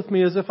deals with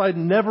me as if I'd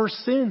never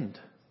sinned.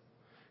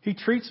 He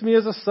treats me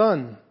as a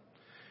son.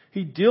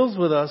 He deals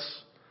with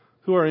us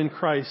who are in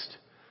Christ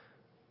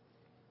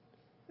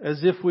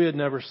as if we had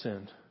never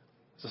sinned.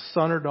 As a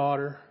son or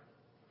daughter.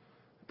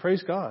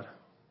 Praise God.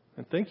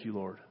 And thank you,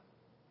 Lord.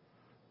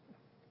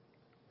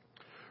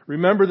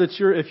 Remember that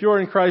if you're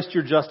in Christ,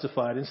 you're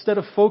justified. Instead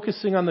of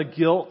focusing on the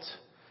guilt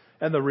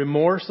and the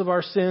remorse of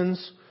our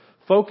sins,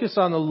 focus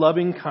on the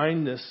loving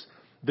kindness,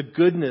 the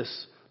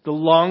goodness, the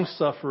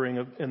long-suffering,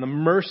 and the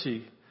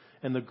mercy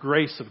and the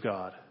grace of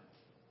God.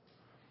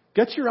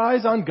 Get your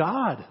eyes on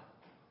God.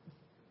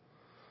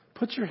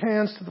 Put your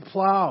hands to the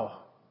plow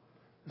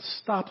and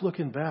stop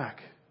looking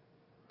back.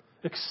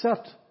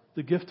 Accept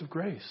the gift of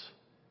grace.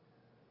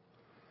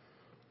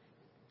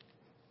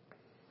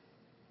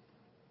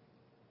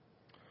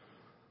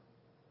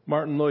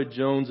 Martin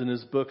Lloyd-Jones, in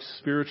his book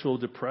Spiritual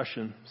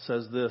Depression,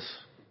 says this: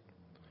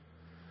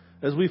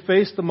 "As we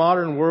face the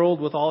modern world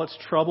with all its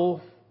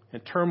trouble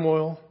and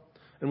turmoil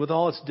and with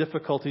all its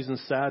difficulties and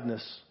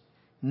sadness,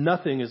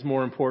 nothing is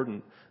more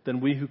important than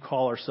that we who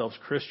call ourselves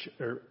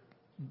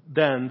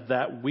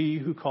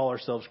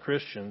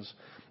Christians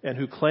and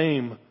who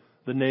claim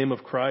the name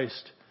of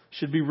Christ,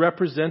 should be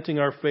representing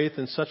our faith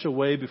in such a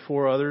way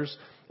before others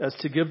as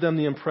to give them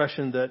the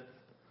impression that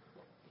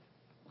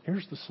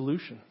here's the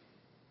solution.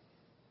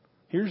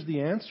 Here's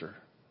the answer.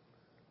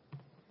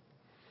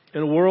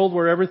 In a world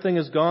where everything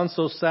has gone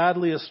so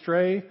sadly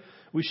astray,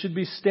 we should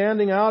be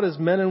standing out as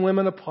men and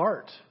women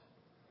apart.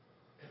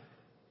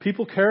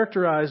 People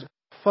characterized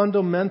by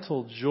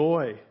fundamental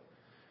joy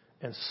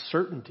and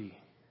certainty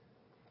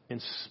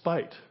in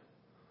spite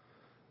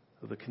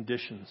of the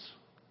conditions,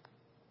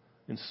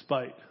 in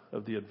spite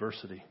of the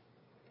adversity.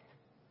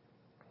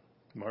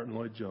 Martin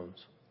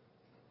Lloyd-Jones.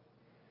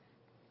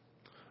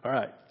 All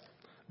right,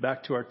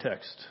 back to our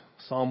text.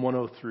 Psalm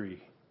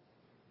 103,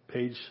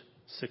 page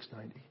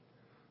 690.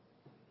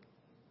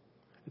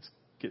 It's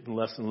getting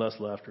less and less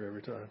laughter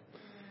every time.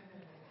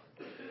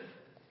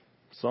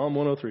 Psalm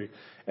 103.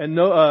 And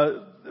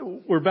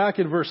we're back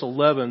in verse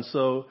 11.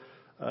 So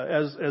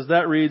as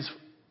that reads,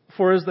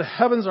 "For as the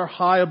heavens are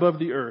high above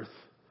the earth,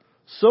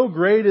 so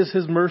great is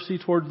His mercy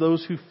toward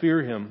those who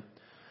fear Him.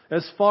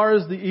 As far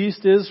as the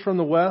east is from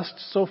the west,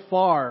 so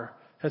far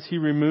has He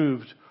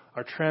removed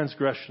our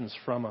transgressions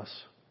from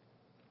us."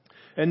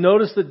 And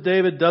notice that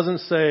David doesn't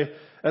say,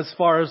 as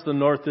far as the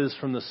north is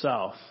from the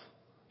south.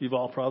 You've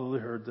all probably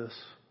heard this.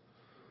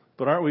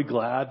 But aren't we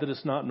glad that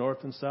it's not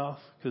north and south?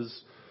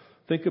 Because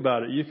think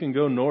about it. You can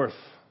go north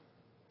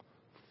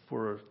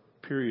for a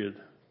period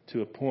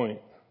to a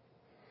point.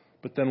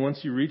 But then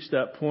once you reach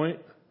that point,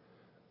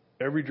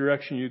 every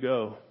direction you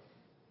go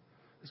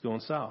is going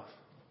south.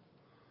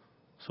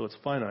 So it's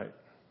finite.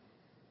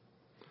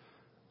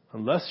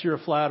 Unless you're a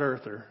flat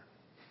earther.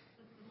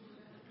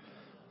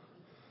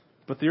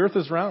 But the earth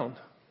is round.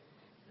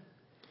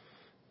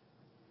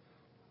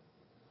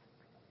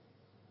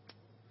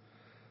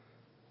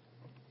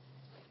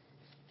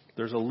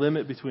 There's a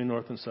limit between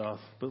north and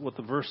south. But what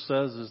the verse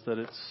says is that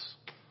it's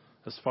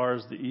as far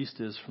as the east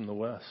is from the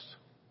west.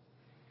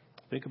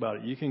 Think about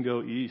it. You can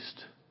go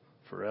east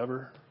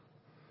forever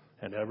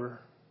and ever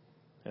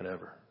and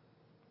ever.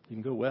 You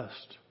can go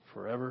west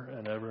forever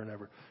and ever and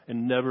ever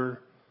and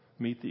never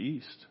meet the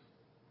east.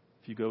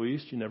 If you go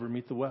east, you never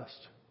meet the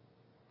west.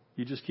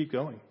 You just keep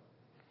going.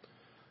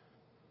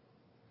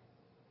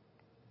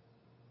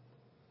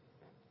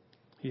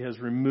 He has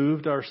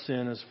removed our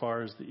sin as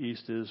far as the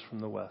east is from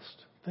the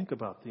west. Think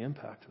about the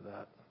impact of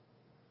that.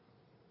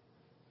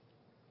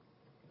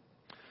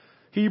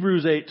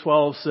 Hebrews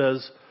 8:12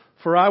 says,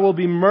 "For I will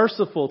be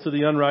merciful to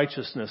the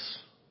unrighteousness,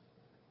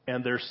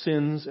 and their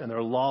sins and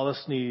their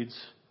lawless needs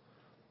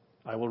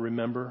I will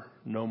remember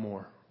no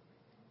more."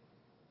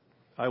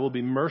 I will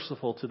be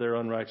merciful to their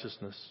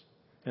unrighteousness,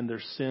 and their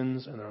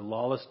sins and their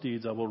lawless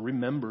deeds I will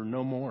remember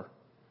no more.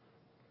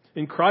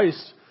 In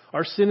Christ,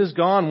 our sin is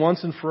gone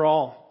once and for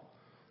all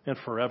and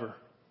forever,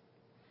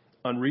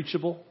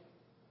 unreachable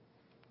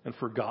and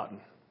forgotten.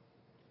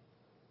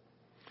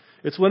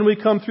 It's when we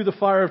come through the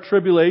fire of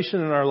tribulation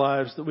in our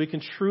lives that we can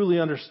truly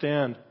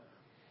understand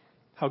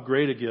how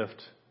great a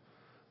gift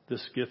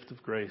this gift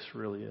of grace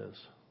really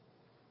is.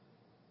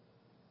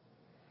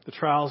 The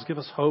trials give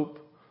us hope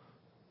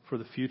for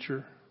the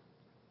future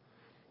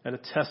and a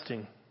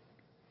testing,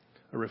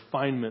 a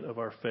refinement of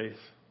our faith.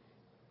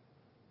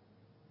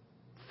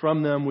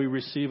 From them we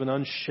receive an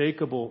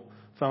unshakable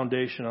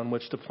foundation on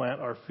which to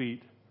plant our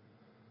feet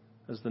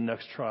as the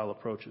next trial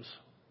approaches.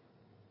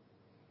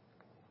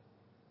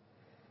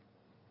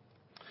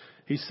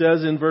 He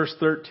says in verse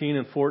 13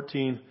 and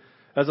 14,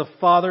 "As a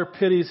father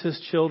pities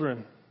his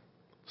children,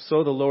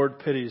 so the Lord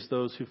pities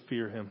those who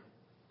fear Him."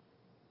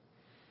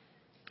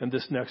 And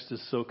this next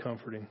is so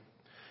comforting.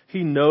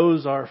 He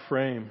knows our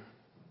frame.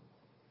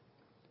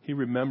 He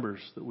remembers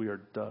that we are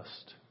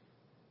dust.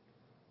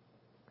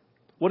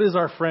 What is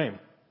our frame?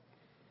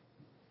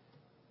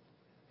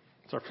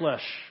 It's our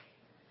flesh.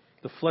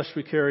 The flesh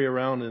we carry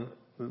around and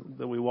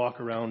that we walk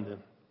around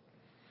in.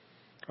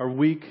 Our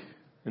weak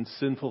and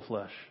sinful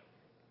flesh.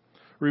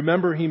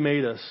 Remember, He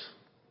made us.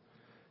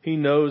 He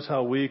knows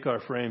how weak our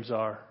frames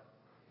are.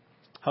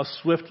 How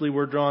swiftly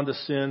we're drawn to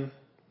sin.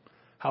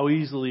 How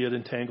easily it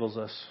entangles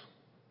us.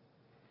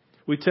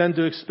 We tend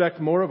to expect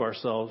more of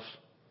ourselves.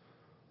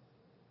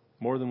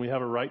 More than we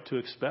have a right to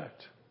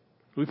expect.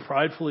 We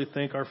pridefully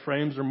think our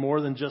frames are more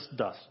than just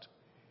dust.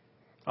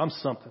 I'm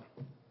something.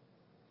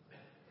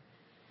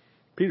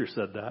 Peter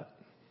said that.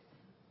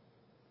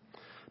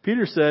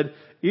 Peter said,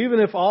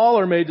 "Even if all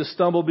are made to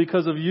stumble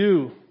because of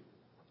you,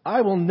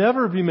 I will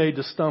never be made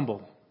to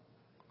stumble."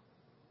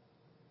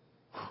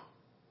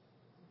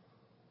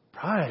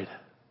 Pride.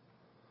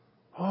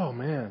 Oh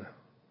man.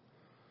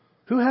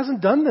 Who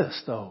hasn't done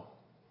this though?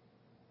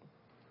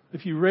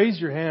 If you raise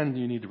your hand,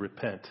 you need to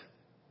repent.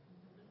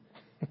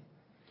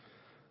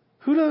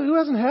 Who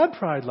hasn't had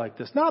pride like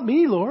this? Not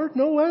me, Lord.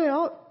 No way.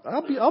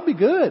 I'll be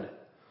good.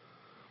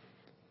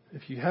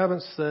 If you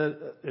haven't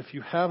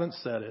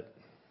said it,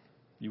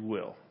 you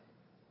will.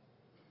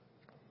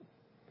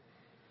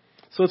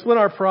 So it's when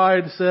our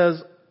pride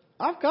says,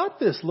 "I've got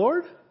this,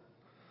 Lord.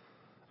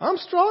 I'm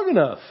strong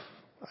enough.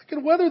 I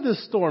can weather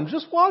this storm.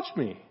 Just watch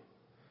me."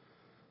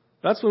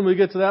 That's when we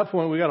get to that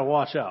point, we got to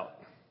watch out.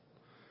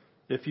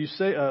 If you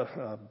say,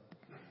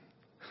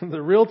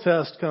 the real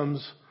test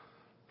comes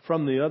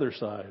from the other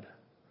side,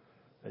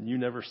 and you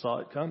never saw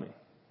it coming.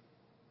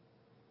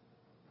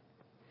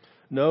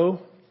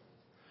 No,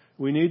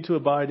 we need to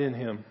abide in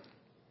Him.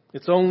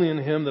 It's only in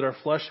Him that our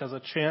flesh has a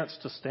chance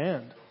to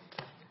stand.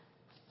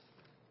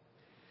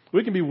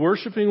 We can be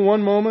worshiping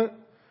one moment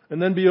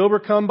and then be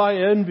overcome by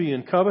envy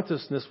and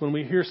covetousness when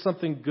we hear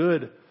something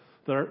good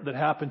that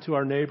happened to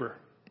our neighbor.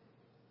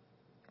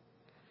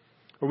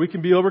 Or we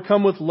can be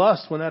overcome with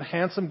lust when that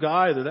handsome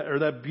guy or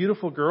that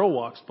beautiful girl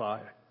walks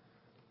by.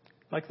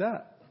 Like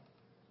that.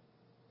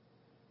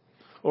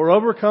 Or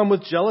overcome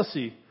with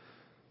jealousy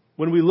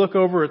when we look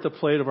over at the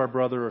plate of our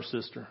brother or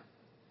sister.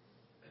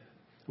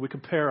 We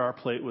compare our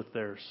plate with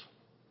theirs.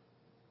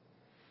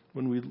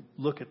 When we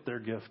look at their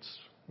gifts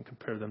and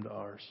compare them to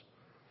ours.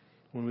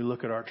 When we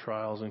look at our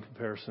trials in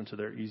comparison to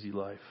their easy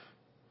life.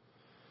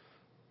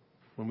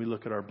 When we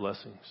look at our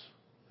blessings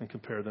and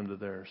compare them to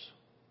theirs.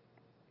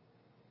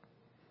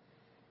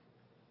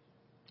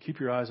 Keep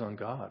your eyes on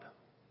God.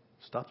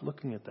 Stop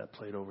looking at that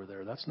plate over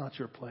there. That's not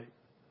your plate.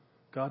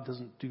 God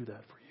doesn't do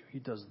that for you. He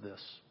does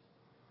this.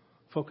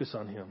 Focus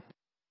on Him.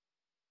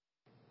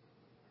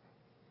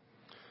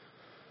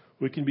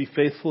 We can be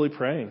faithfully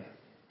praying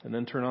and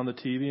then turn on the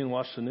TV and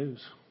watch the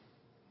news.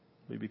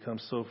 We become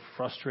so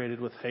frustrated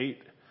with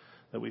hate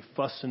that we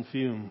fuss and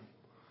fume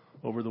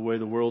over the way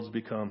the world's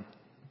become.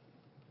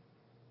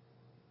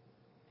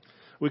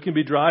 We can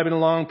be driving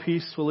along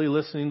peacefully,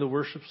 listening to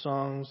worship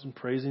songs and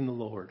praising the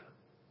Lord.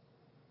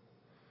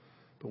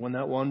 But when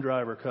that one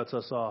driver cuts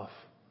us off,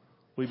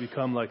 we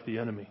become like the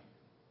enemy.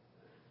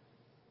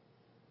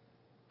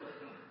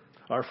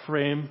 Our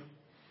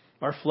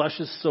flesh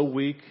is so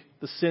weak,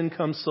 the sin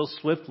comes so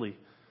swiftly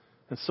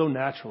and so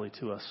naturally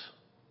to us.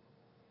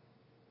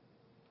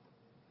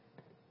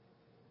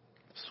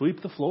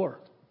 Sweep the floor.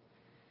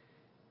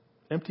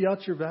 Empty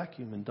out your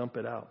vacuum and dump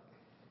it out.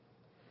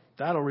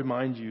 That'll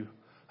remind you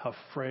how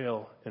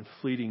frail and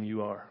fleeting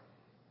you are.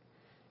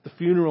 The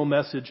funeral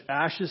message,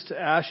 ashes to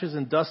ashes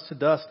and dust to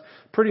dust,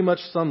 pretty much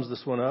sums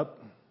this one up.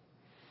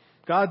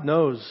 God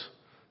knows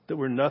that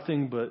we're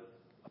nothing but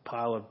a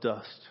pile of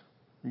dust,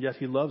 and yet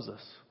He loves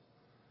us.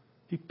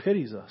 He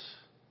pities us.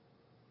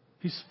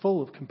 He's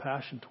full of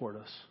compassion toward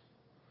us.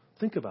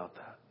 Think about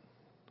that.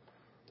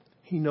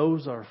 He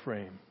knows our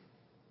frame.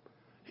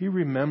 He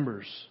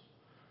remembers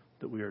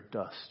that we are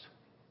dust.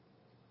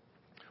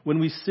 When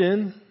we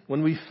sin,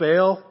 when we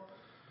fail,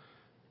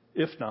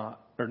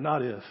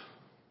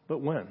 but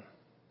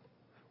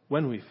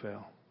when we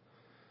fail.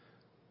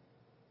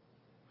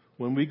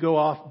 When we go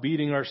off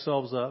beating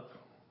ourselves up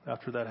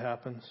after that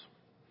happens,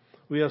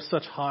 we have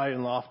such high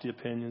and lofty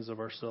opinions of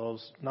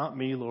ourselves. Not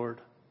me, Lord.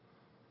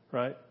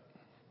 Right?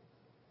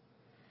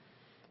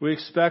 We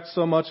expect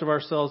so much of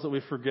ourselves that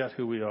we forget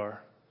who we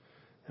are.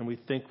 And we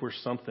think we're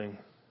something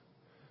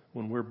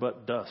when we're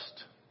but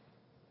dust.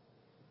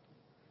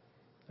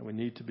 And we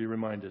need to be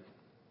reminded.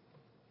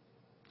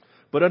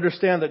 But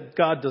understand that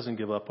God doesn't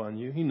give up on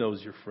you. He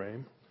knows your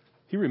frame.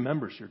 He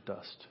remembers your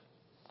dust.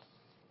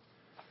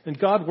 And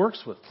God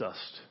works with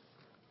dust.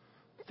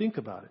 Think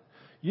about it.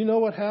 You know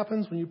what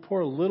happens when you pour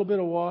a little bit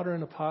of water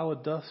in a pile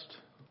of dust?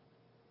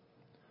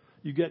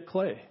 You get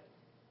clay.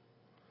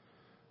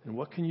 And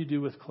what can you do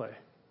with clay?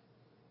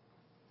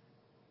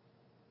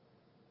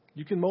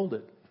 You can mold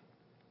it.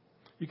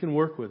 You can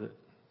work with it.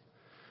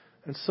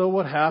 And so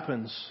what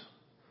happens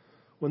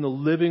when the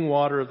living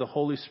water of the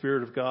Holy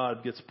Spirit of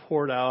God gets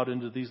poured out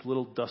into these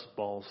little dust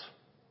balls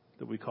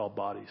that we call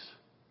bodies?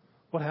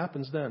 What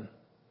happens then?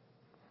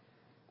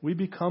 We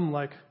become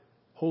like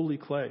holy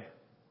clay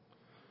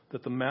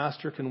that the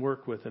Master can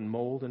work with and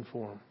mold and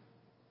form.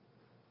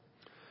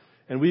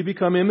 And we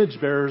become image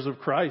bearers of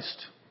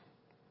Christ.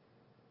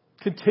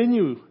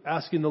 Continue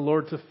asking the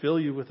Lord to fill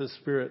you with His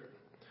Spirit,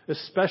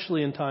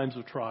 especially in times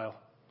of trial.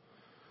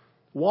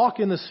 Walk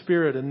in the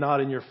Spirit and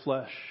not in your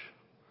flesh.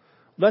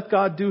 Let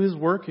God do His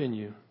work in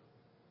you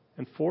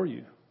and for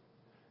you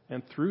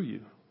and through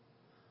you.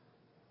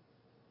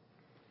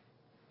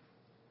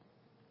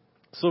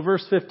 So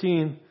verse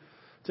 15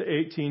 to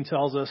 18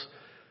 tells us,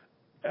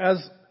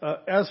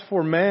 as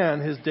for man,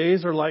 his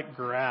days are like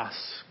grass.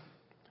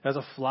 As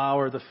a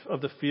flower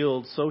of the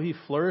field, so he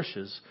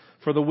flourishes.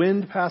 For the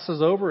wind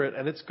passes over it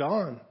and it's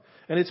gone.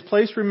 And its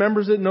place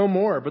remembers it no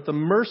more. But the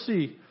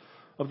mercy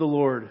of the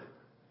Lord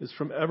is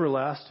from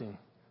everlasting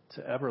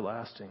to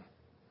everlasting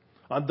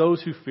on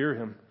those who fear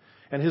Him,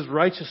 and His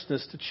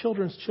righteousness to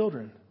children's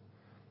children,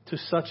 to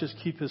such as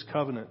keep His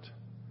covenant,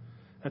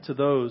 and to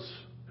those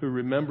who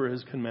remember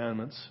His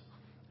commandments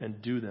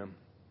and do them.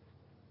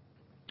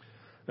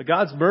 Now,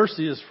 God's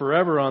mercy is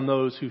forever on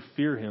those who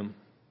fear Him.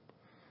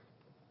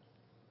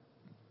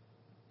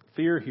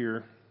 Fear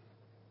here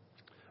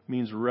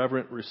means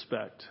reverent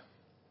respect.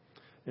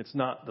 It's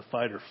not the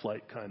fight or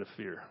flight kind of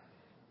fear.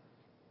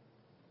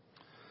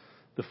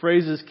 The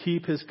phrases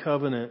keep His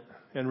covenant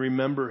and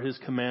remember His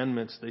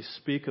commandments, they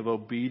speak of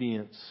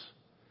obedience,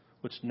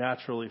 which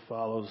naturally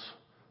follows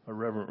a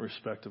reverent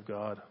respect of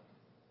God.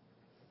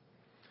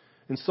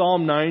 In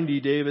Psalm 90,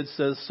 David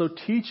says, "So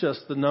teach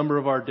us the number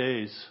of our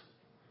days,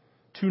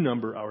 to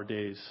number our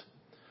days.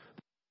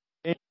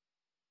 A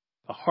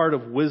heart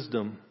of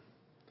wisdom,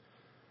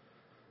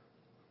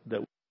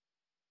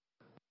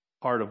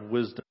 heart of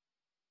wisdom."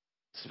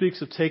 It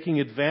speaks of taking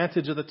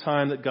advantage of the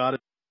time that God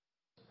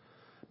has,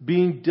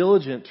 being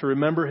diligent to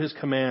remember His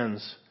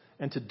commands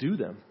and to do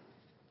them.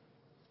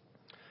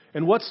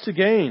 And what's to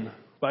gain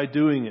by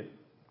doing it,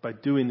 by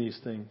doing these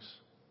things?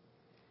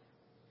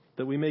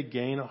 That we may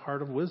gain a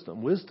heart of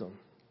wisdom. Wisdom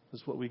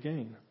is what we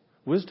gain.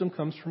 Wisdom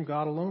comes from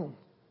God alone.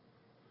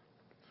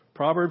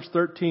 Proverbs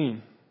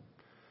 13.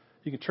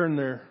 You can turn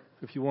there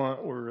if you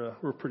want.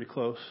 We're pretty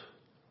close.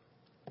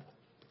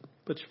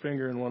 Put your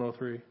finger in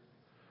 103.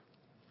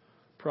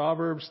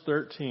 Proverbs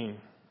 13.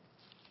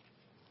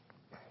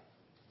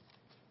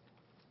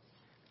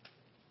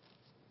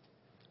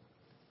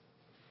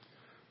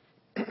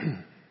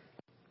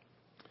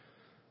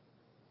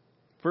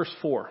 Verse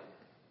 4.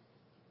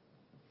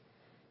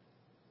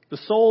 The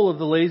soul of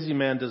the lazy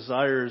man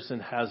desires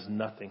and has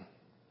nothing,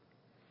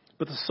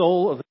 but the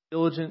soul of the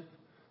diligent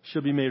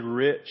shall be made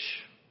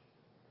rich.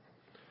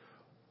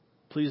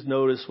 Please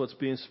notice what's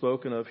being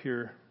spoken of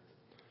here.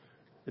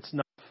 It's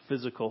not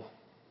physical.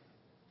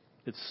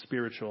 It's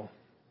spiritual.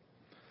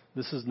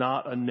 This is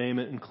not a name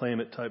it and claim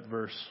it type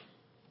verse.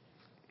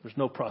 There's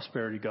no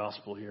prosperity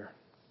gospel here.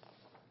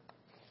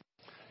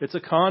 It's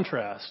a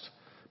contrast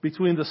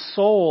between the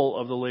soul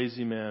of the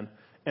lazy man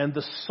and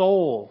the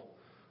soul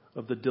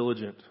of the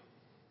diligent.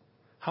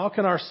 How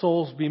can our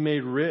souls be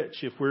made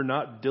rich if we're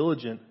not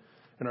diligent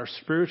in our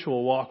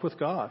spiritual walk with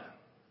God?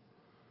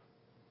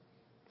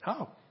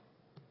 How?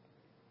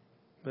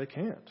 They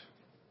can't.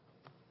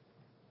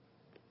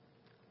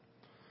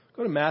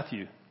 Go to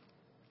Matthew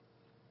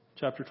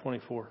chapter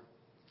 24.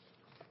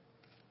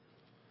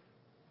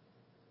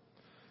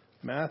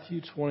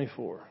 Matthew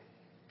 24.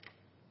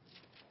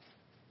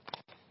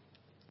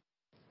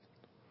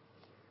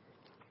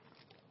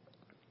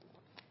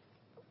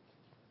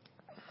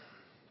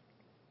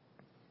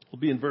 We'll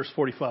be in verse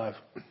 45.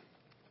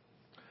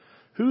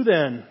 Who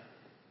then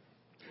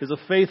is a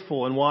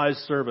faithful and wise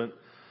servant,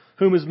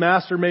 whom his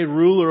master made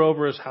ruler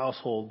over his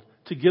household,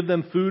 to give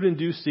them food in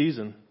due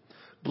season?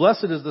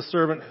 Blessed is the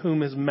servant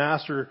whom his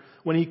master,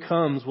 when he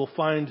comes, will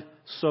find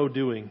so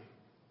doing.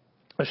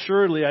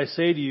 Assuredly, I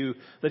say to you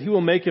that he will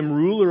make him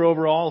ruler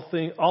over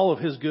all of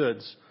his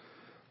goods.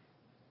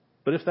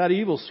 But if that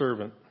evil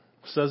servant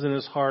says in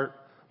his heart,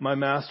 my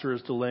master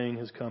is delaying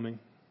his coming,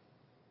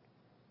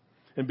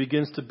 and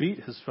begins to beat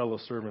his fellow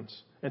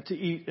servants, and to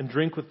eat and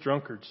drink with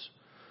drunkards,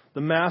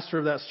 the master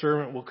of that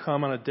servant will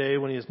come on a day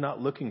when he is not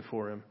looking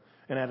for him,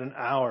 and at an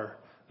hour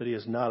that he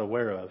is not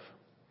aware of,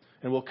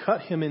 and will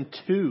cut him in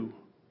two,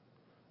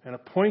 and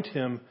appoint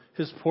him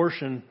his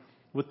portion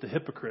with the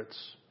hypocrites.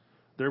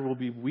 There will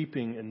be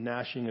weeping and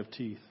gnashing of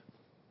teeth.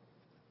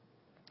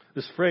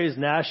 This phrase,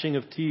 gnashing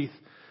of teeth,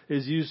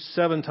 is used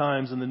 7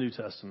 times in the New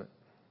Testament.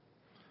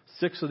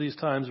 6 of these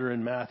times are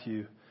in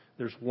Matthew.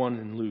 There's 1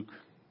 in Luke.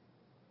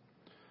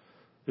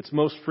 It's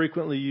most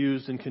frequently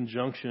used in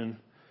conjunction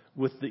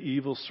with the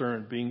evil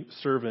servant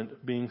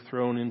being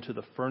thrown into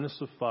the furnace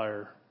of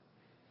fire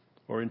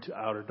or into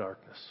outer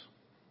darkness.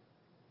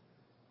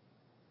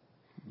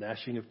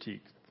 Gnashing of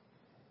teeth.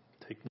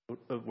 Take note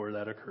of where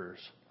that occurs.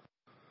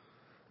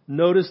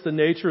 Notice the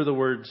nature of the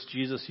words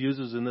Jesus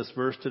uses in this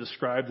verse to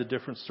describe the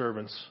different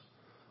servants.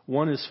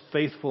 One is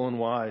faithful and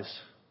wise.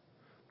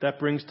 That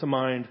brings to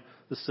mind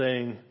the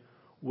saying,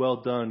 well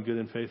done, good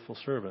and faithful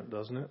servant,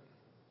 doesn't it?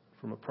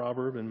 From a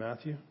proverb in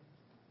Matthew.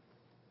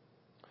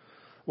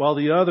 While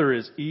the other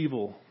is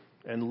evil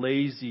and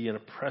lazy and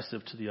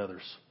oppressive to the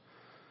others.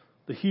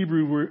 The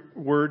Hebrew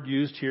word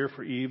used here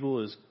for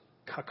evil is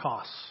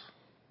kakos.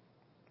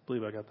 I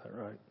believe I got that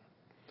right.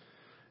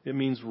 It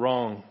means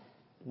wrong,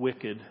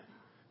 wicked,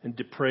 and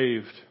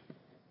depraved.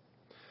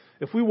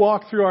 If we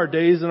walk through our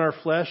days in our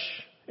flesh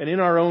and in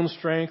our own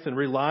strength and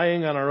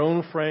relying on our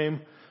own frame,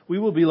 we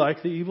will be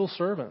like the evil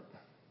servant.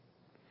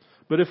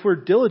 But if we're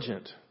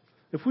diligent,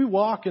 if we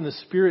walk in the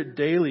Spirit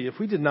daily, if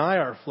we deny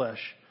our flesh,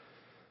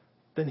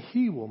 then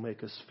He will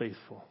make us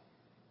faithful.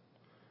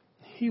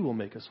 He will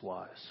make us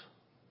wise.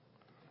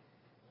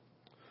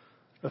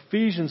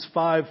 Ephesians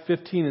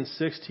 5:15 and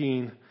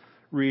 16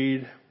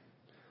 read,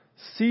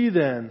 see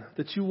then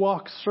that you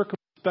walk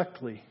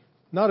circumspectly,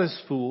 not as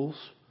fools,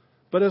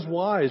 but as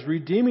wise,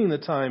 redeeming the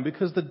time,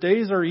 because the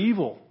days are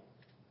evil.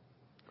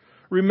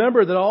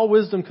 Remember that all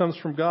wisdom comes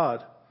from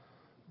God.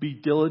 Be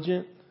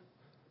diligent,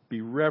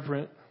 be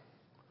reverent,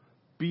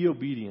 be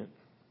obedient.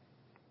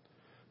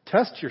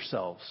 Test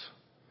yourselves.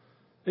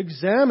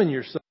 Examine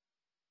yourselves.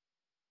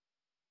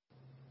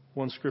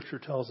 One scripture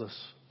tells us.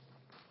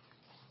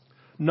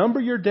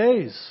 Number your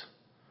days.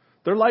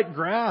 They're like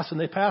grass and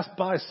they pass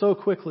by so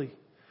quickly.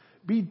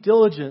 Be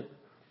diligent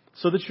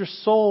so that your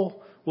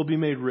soul will be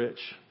made rich.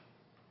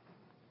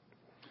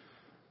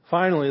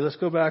 Finally, let's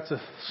go back to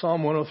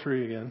Psalm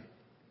 103 again.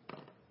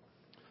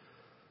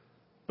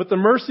 But the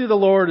mercy of the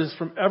Lord is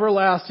from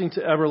everlasting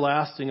to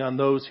everlasting on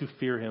those who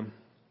fear Him.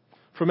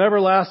 From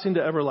everlasting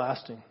to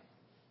everlasting.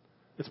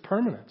 It's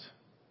permanent.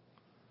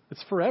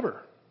 It's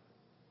forever.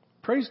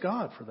 Praise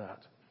God for that.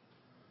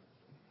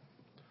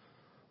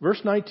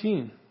 Verse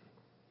 19.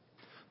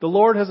 The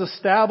Lord has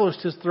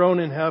established His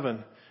throne in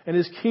heaven, and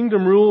His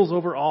kingdom rules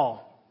over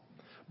all.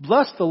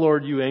 Bless the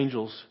Lord, you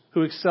angels,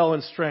 who excel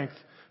in strength,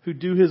 who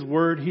do His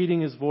word,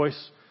 heeding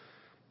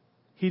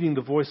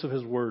the voice of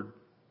His word.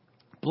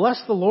 Bless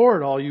the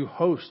Lord, all you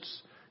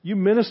hosts, you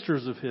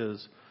ministers of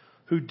His,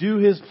 who do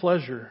His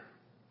pleasure.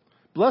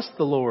 Bless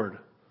the Lord,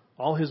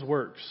 all His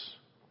works,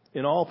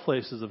 in all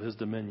places of His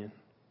dominion.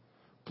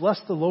 Bless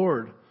the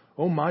Lord,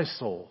 O my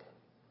soul.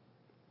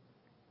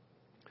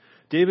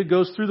 David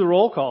goes through the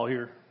roll call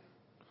here,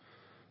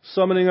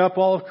 summoning up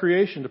all of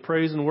creation to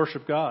praise and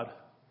worship God.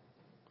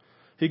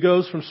 He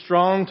goes from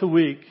strong to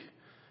weak.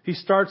 He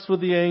starts with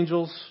the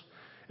angels,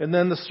 and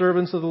then the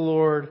servants of the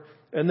Lord,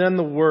 and then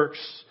the works.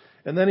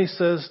 And then he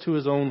says to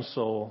his own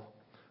soul,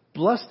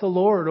 bless the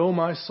Lord, O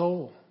my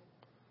soul,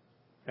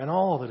 and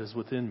all that is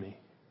within me.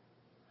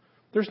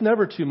 There's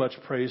never too much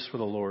praise for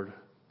the Lord.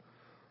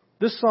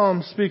 This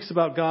psalm speaks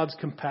about God's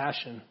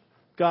compassion,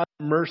 God's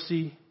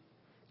mercy,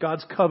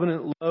 God's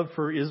covenant love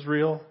for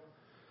Israel.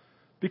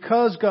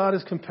 Because God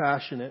is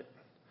compassionate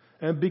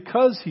and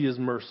because He is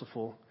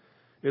merciful,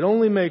 it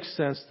only makes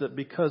sense that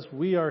because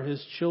we are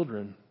His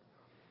children,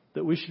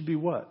 that we should be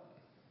what?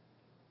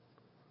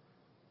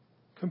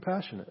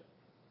 Compassionate,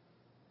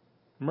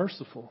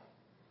 merciful,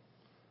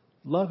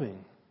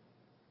 loving,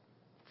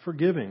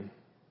 forgiving.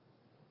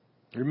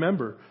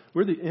 Remember,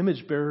 we're the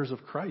image bearers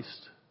of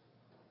Christ.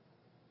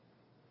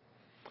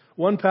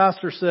 One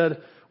pastor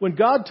said, when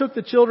God took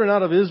the children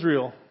of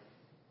Israel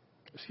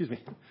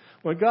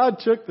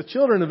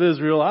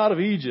out of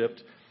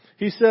Egypt,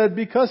 He said,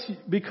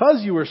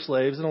 because you were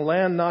slaves in a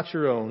land not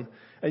your own,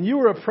 and you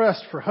were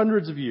oppressed for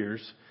hundreds of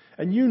years,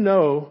 and you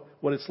know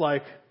what it's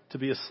like to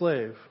be a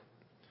slave,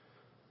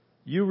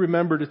 you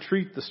remember to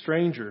treat the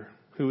stranger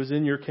who is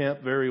in your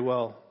camp very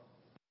well.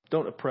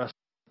 Don't oppress them.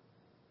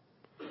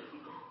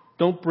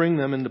 Don't bring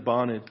them into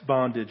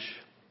bondage.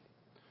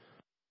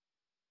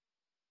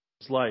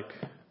 It's like,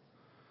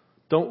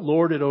 don't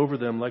lord it over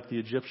them like the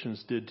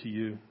Egyptians did to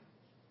you.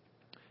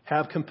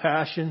 Have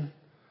compassion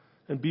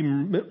and be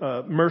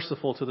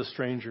merciful to the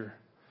stranger.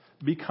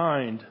 Be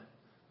kind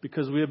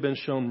because we have been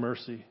shown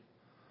mercy.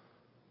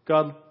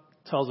 God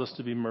tells us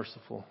to be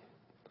merciful.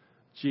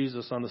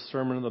 Jesus on the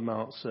Sermon on the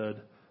Mount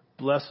said,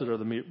 blessed are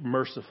the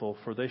merciful,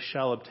 for they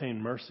shall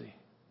obtain mercy.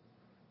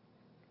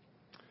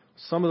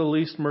 Some of the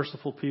least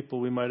merciful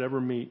people we might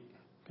ever meet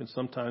can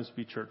sometimes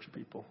be church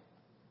people.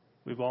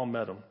 We've all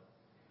met them.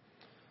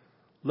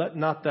 Let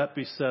not that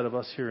be said of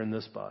us here in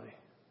this body.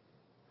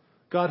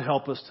 God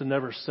help us to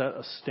never set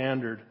a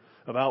standard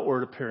of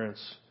outward appearance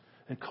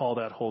and call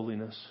that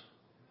holiness.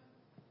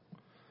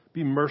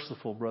 Be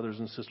merciful, brothers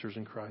and sisters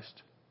in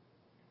Christ.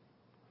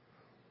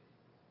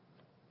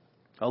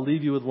 I'll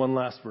leave you with one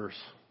last verse.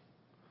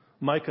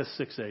 Micah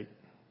 6:8,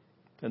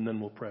 and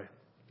then we'll pray.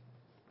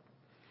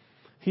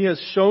 He has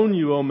shown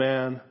you, O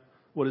man,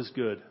 what is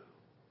good.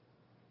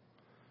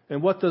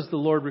 And what does the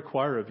Lord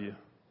require of you?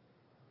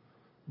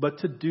 But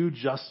to do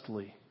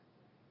justly,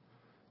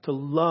 to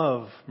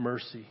love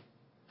mercy,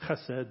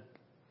 chesed,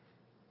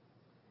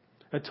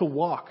 and to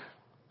walk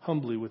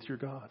humbly with your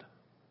God.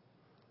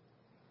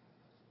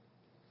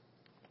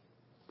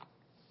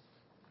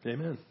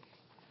 Amen.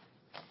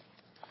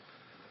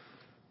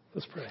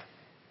 Let's pray.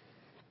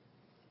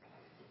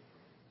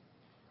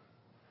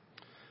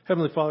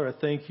 Heavenly Father, I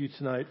thank you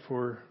tonight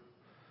for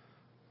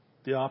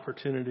the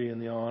opportunity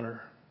and the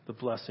honor, the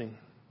blessing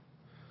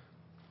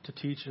to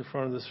teach in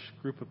front of this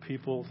group of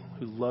people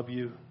who love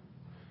you,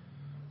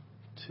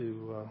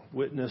 to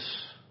witness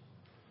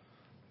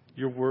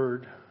your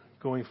word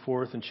going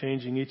forth and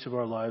changing each of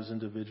our lives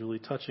individually,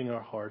 touching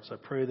our hearts. I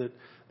pray that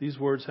these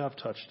words have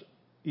touched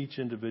each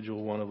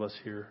individual one of us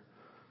here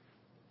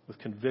with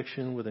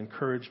conviction, with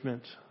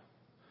encouragement,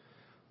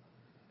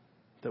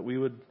 that we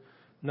would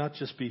not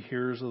just be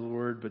hearers of the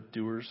word, but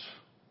doers.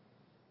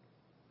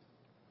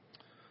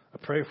 I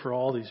pray for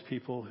all these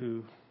people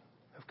who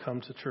have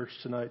come to church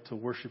tonight to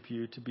worship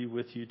you, to be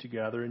with you, to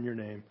gather in your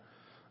name.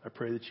 I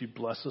pray that you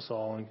bless us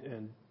all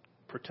and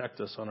protect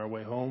us on our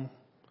way home.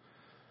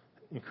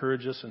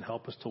 Encourage us and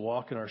help us to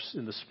walk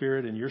in the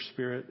Spirit, in your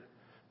Spirit.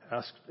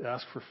 Ask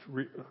for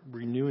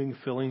renewing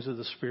fillings of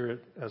the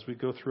Spirit as we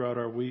go throughout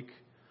our week,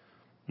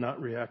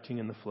 not reacting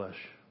in the flesh.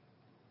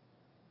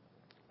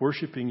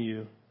 Worshiping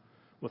you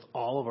with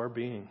all of our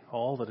being,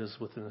 all that is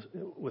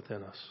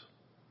within us.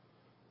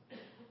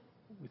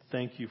 We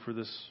thank you for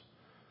this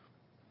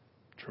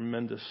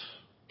tremendous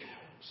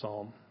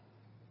Psalm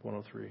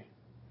 103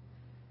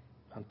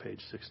 on page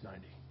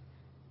 690.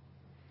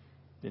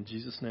 In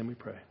Jesus' name we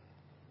pray.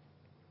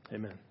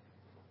 Amen.